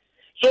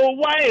 So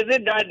why is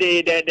it that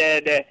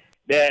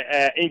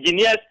the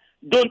engineers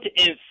don't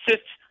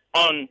insist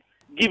on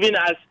giving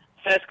us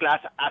first class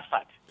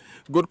asphalt?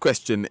 Good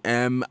question.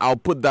 I'll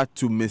put that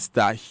to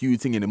Mr.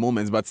 Houghton in a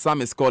moment, but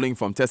Sam is calling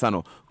from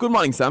Tesano. Good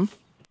morning, Sam.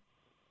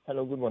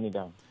 Hello, good morning,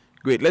 Dan.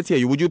 Great, let's hear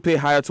you. Would you pay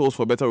higher tolls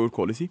for better road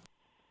quality?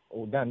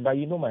 Oh, Dan, but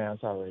you know my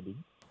answer already.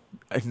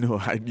 I know,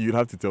 you'll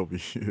have to tell me.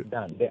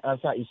 Dan, the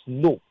answer is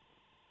no.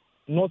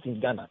 Not in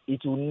Ghana.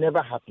 It will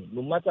never happen.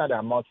 No matter the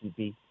amount we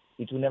pay,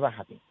 it will never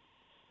happen.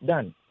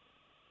 Dan,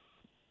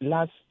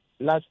 last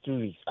 2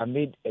 weeks, I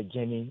made a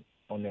journey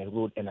on a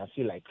road and I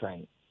feel like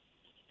crying.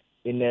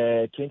 In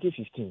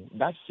 2015,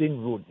 that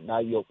same road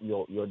that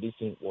your this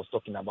thing was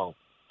talking about,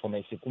 from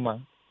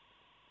Esekuma,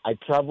 I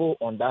travel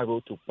on that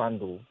road to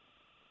Pando,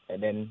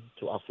 and then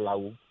to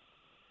Aflau,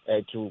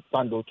 to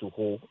Pando to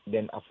Ho,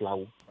 then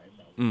Aflau.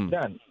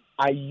 Then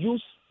I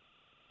use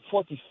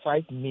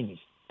 45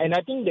 minutes, and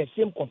I think the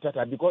same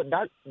contractor, because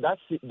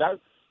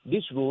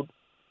this road,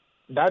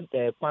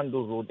 that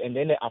Pando road, and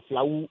then the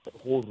Aflau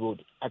Ho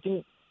road, I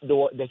think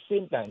the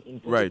same time in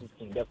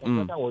 2015, the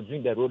contractor was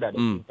doing the road at the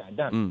same time.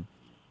 Then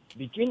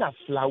between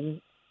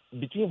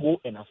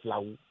Ho and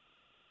Aflau,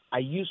 I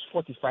used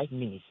 45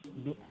 minutes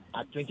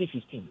at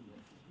 2015,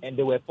 and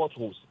there were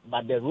potholes,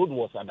 but the road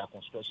was under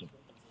construction.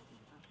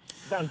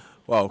 Then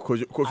wow,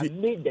 Kofi. I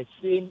made the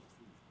same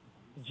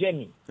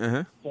journey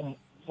from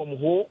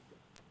Ho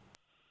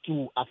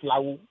to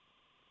Aflau,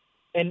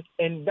 and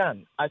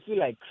then I feel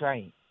like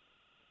crying.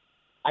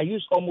 I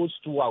used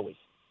almost 2 hours.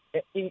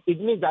 It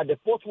means that the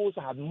potholes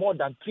have more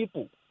than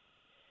triple.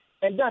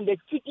 And then the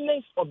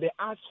thickness of the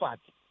asphalt,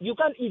 you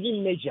can't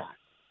even measure.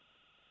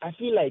 I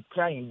feel like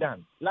crying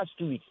down last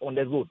 2 weeks on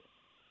the road.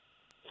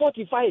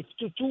 45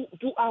 to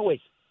 2 hours.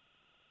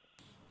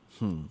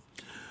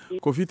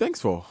 Kofi, thanks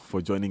for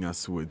joining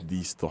us with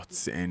these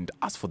thoughts. And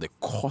as for the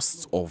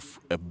costs of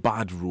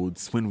bad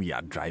roads when we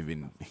are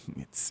driving,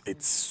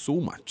 it's so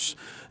much.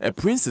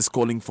 Prince is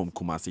calling from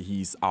Kumasi.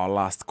 He's our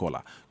last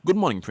caller. Good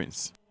morning,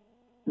 Prince.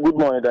 Good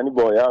morning, Danny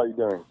boy. How are you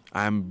doing?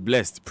 I'm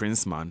blessed,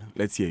 Prince man.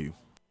 Let's hear you.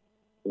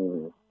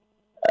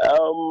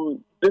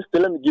 Just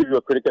let me give you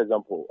a critical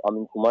example. I'm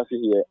in Kumasi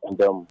here,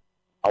 and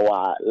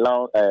our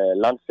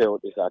landfill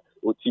is at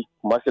Oti,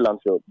 Kumasi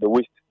landfill, the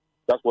waste.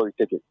 That's what we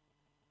take it.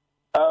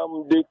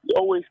 They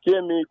always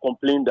hear me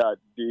complain that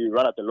they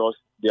run at a loss.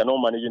 They are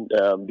not managing.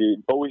 They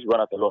always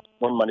run at a loss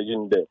when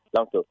managing the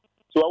landfill.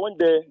 So I went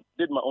there,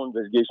 did my own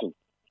investigation.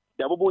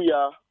 The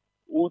Abubuya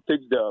who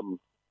takes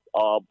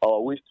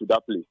our waste to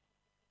that place,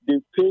 they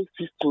pay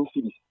 15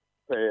 cedis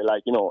per,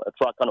 a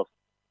truck kind of.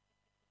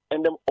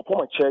 And then upon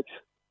my checks,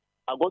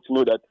 I got to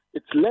know that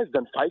it's less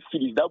than 5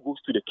 cedis that goes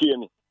to the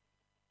KME.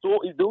 So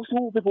it's those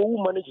people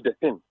who manage the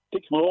thing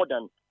takes more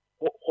than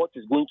what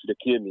is going to the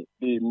KME.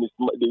 They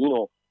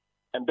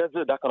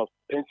embezzle that kind of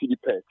 10 cedi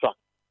per truck.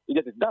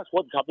 That's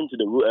what happened to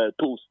the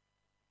tolls.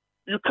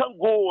 You can't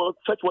go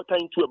fetch water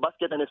into a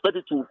basket and expect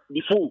it to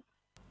be full.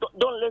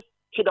 Don't let's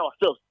kid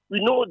ourselves. We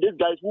know these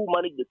guys who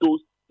manage the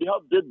tolls, they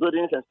have big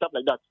buildings and stuff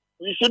like that.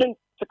 We shouldn't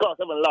take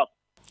ourselves and laugh.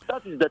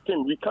 That is the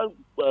thing. We can't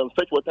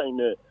fetch water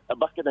in a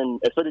basket and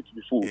expect it to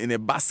be full. In a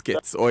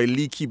basket or a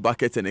leaky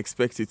bucket and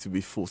expect it to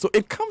be full. So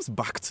it comes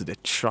back to the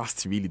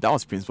trust, really. That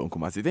was Prince from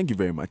Kumasi. Thank you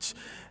very much.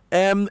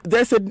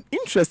 There's an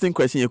interesting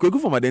question here. Kweku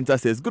from Adenta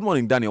says, good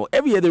morning, Daniel.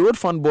 Every year, the Road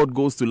Fund Board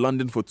goes to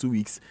London for 2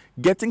 weeks.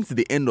 Getting to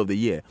the end of the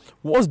year,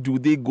 what do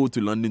they go to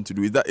London to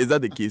do? Is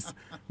that the case?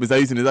 Mr.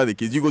 Houston, is that the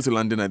case? You go to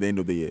London at the end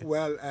of the year?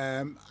 Well,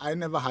 I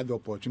never had the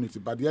opportunity,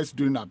 but yes,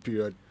 during that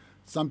period,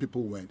 some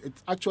people went.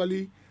 It's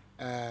actually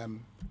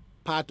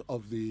part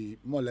of the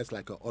more or less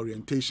like an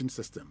orientation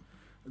system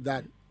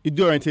that you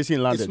do orientation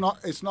in London.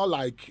 It's not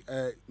like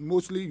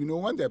mostly,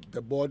 when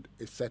the board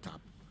is set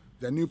up,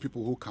 the new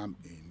people who come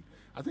in,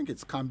 I think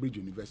it's Cambridge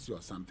University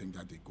or something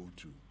that they go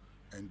to,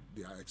 and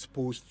they are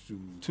exposed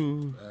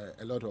to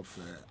a lot of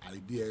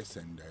ideas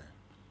and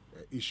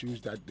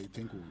issues that they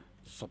think will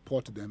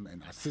support them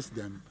and assist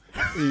them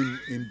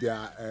in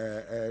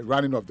their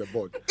running of the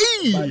board.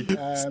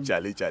 But,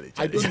 Charlie.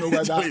 I don't know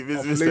whether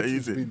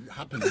it's been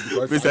happening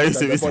because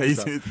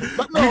Mr.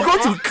 But no, you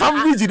go to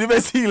Cambridge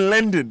University in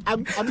London.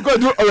 I'm going to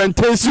do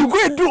orientation. You go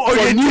and do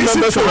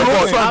orientation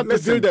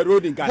for the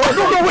road in Ghana.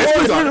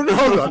 No,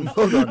 hold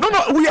on. No,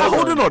 we are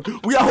holding on.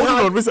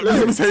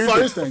 Mr. For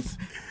instance,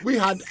 we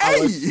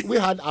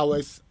had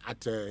ours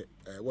at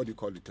what do you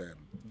call it?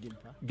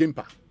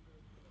 Gimpa.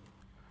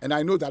 And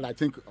I know that I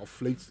think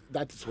of late,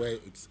 that is where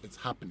it's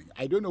happening.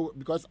 I don't know,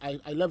 because I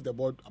left the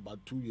board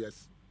about 2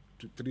 years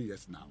to 3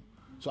 years now.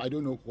 So I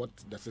don't know what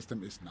the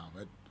system is now.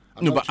 But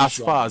as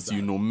far as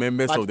you know,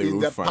 members of the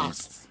Road Fund.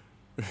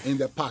 In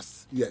the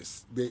past,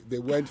 yes, they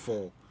went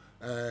for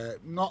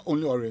not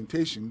only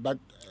orientation but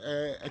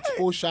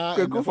exposure.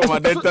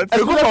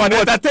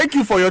 Thank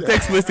you for your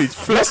text message.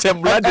 Flesh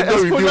and blood did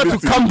not reveal to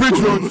Cambridge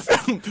Roads.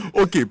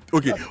 Okay.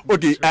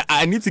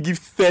 I need to give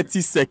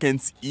 30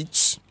 seconds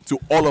each to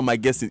all of my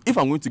guests. If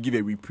I'm going to give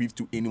a reprieve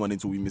to anyone,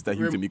 it will be Mr.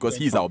 Hilton because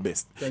he's our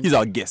best. He's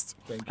our guest.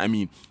 I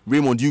mean,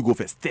 Raymond, you go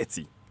first.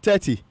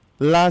 30.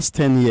 Last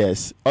 10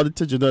 years,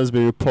 Auditor General has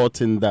been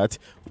reporting that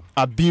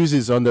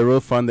abuses on the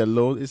road fund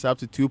alone is up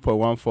to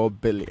 2.14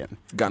 billion.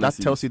 That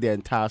tells you the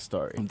entire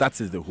story. That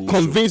is the whole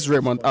Convince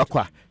Raymond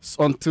Aqua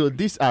until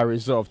these are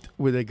resolved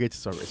with the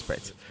greatest of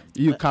respect.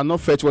 You cannot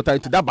fetch water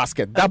into that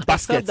basket. That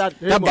basket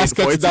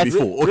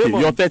before. Okay,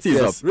 your 30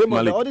 is up.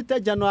 Raymond, the Auditor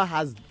General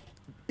has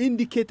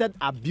indicated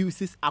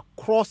abuses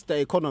across the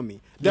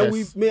economy. Then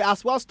we may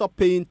as well stop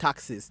paying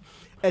taxes.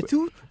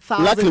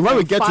 Luckily, when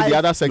we get to the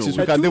other sections,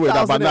 we can deal with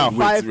that. But now,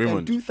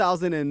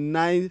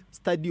 2009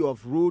 study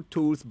of road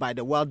tolls by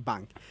the World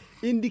Bank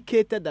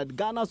indicated that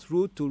Ghana's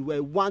road tolls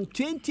were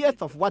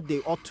 1/20th of what they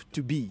ought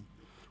to be.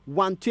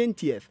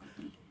 1/20th.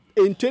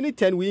 In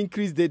 2010, we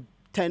increased it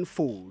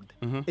tenfold.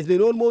 It's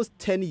been almost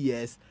 10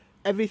 years.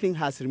 Everything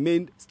has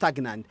remained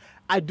stagnant.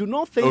 I do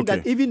not think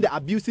that even the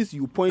abuses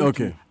you point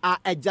to are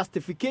a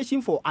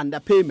justification for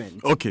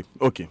underpayment.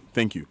 Okay.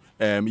 Thank you.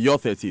 Your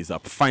 30 is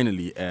up.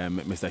 Finally,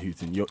 Mr.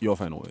 Houghton, your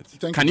final words.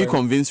 Can you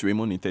convince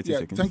Raymond in 30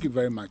 seconds? Thank you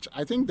very much.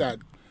 I think that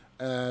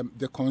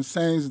the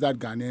concerns that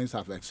Ghanaians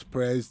have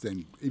expressed,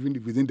 and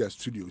even within their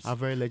studios, are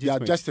very legitimate.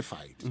 They are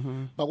justified.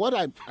 But what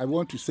I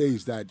want to say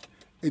is that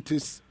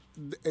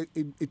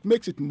it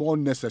makes it more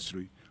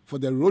necessary for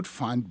the Road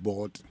Fund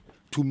Board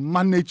to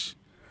manage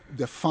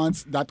the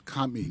funds that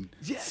come in,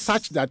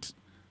 such that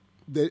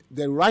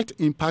the right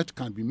impact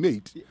can be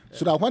made,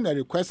 so that when a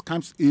request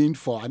comes in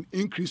for an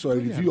increase or a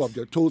review of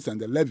the tolls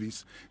and the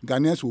levies,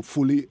 Ghanaians will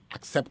fully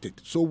accept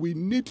it. So we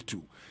need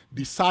to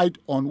decide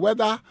on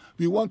whether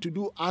we want to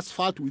do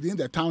asphalt within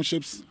the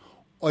townships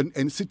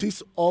and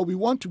cities, or we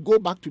want to go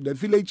back to the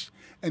village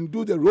and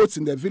do the roads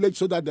in the village,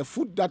 so that the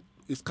food that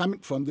is coming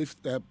from this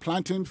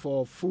planting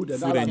for food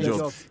and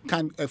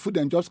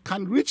jobs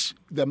can reach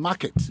the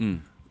market.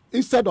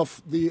 Instead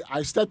of the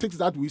aesthetics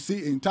that we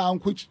see in town,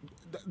 which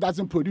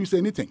doesn't produce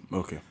anything.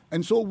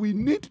 And so we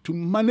need to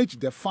manage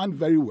the fund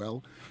very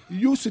well,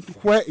 use it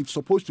where it's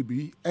supposed to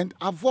be, and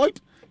avoid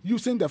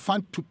using the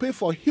fund to pay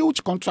for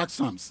huge contract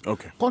sums.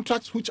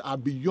 Contracts which are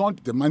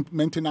beyond the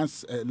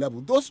maintenance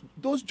level.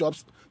 Those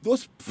jobs,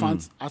 those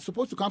funds are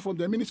supposed to come from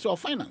the Ministry of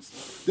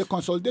Finance. The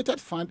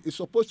consolidated fund is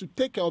supposed to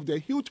take care of the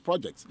huge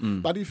projects.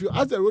 But if you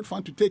ask the road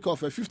fund to take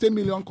off a 50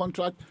 million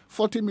contract,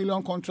 40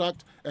 million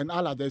contract, and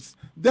all others,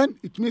 then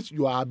it means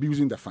you are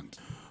abusing the fund.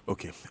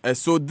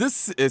 So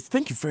this is,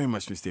 thank you very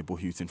much, Mr. Ebo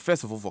Houghton,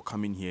 first of all, for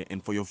coming here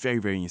and for your very,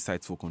 very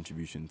insightful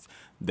contributions.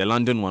 The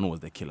London one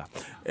was the killer.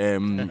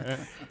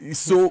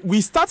 So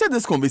we started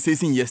this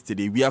conversation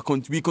yesterday.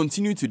 We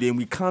continue today, and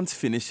we can't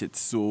finish it.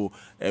 So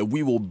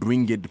we will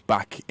bring it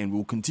back, and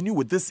we'll continue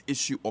with this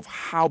issue of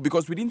how,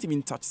 because we didn't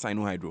even touch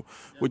Sino-Hydro,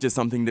 which is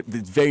something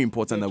that's very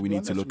important that we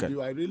need to look at.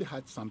 I really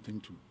had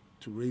something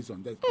to raise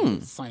on that.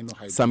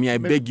 Sino-Hydro. Sami, I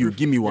beg you,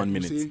 give me 1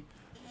 minute. See,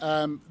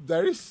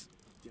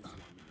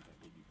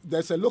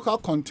 there's a local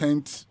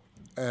content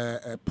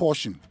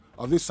portion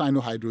of this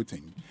Sino-Hydro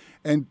thing.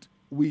 And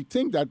we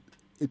think that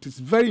it is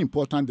very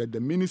important that the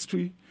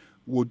ministry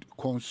would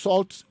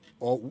consult,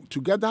 or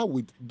together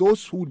with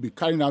those who would be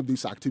carrying out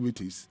these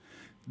activities,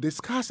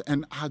 discuss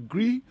and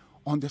agree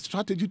on the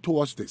strategy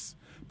towards this.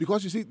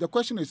 Because you see, the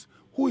question is,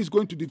 who is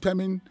going to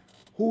determine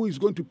who is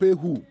going to pay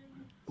who?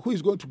 Who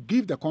is going to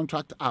give the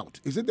contract out?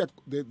 Is it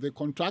the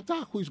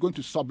contractor who is going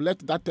to sublet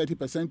that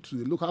 30% to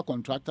the local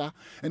contractor,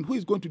 and who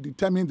is going to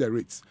determine the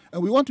rates?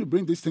 And we want to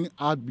bring this thing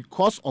out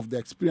because of the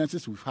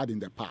experiences we've had in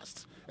the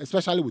past,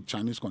 especially with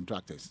Chinese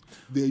contractors.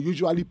 They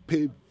usually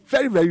pay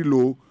very, very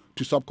low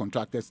to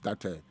subcontractors that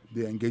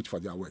they engage for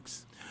their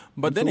works.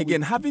 But then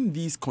again, having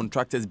these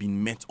contractors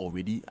been met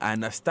already, I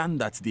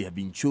understand that they have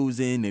been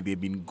chosen and they've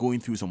been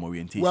going through some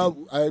orientation. Well,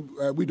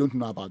 we don't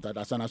know about that.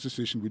 As an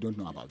association, we don't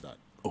know about that.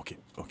 Okay.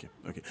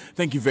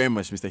 Thank you very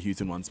much, Mr.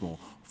 Houghton, once more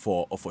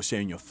for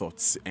sharing your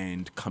thoughts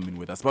and coming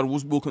with us. But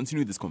we'll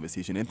continue this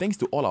conversation. And thanks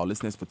to all our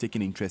listeners for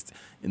taking interest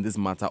in this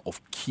matter of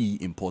key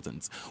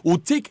importance. We'll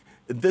take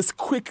this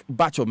quick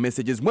batch of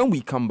messages. When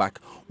we come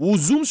back, we'll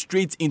zoom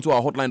straight into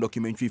our hotline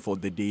documentary for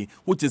the day,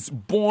 which is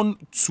Born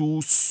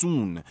Too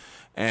Soon.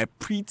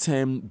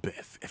 Preterm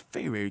birth, a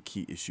very, very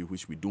key issue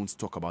which we don't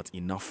talk about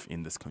enough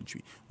in this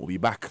country. We'll be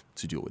back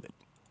to deal with it.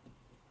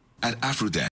 At Afrodeck,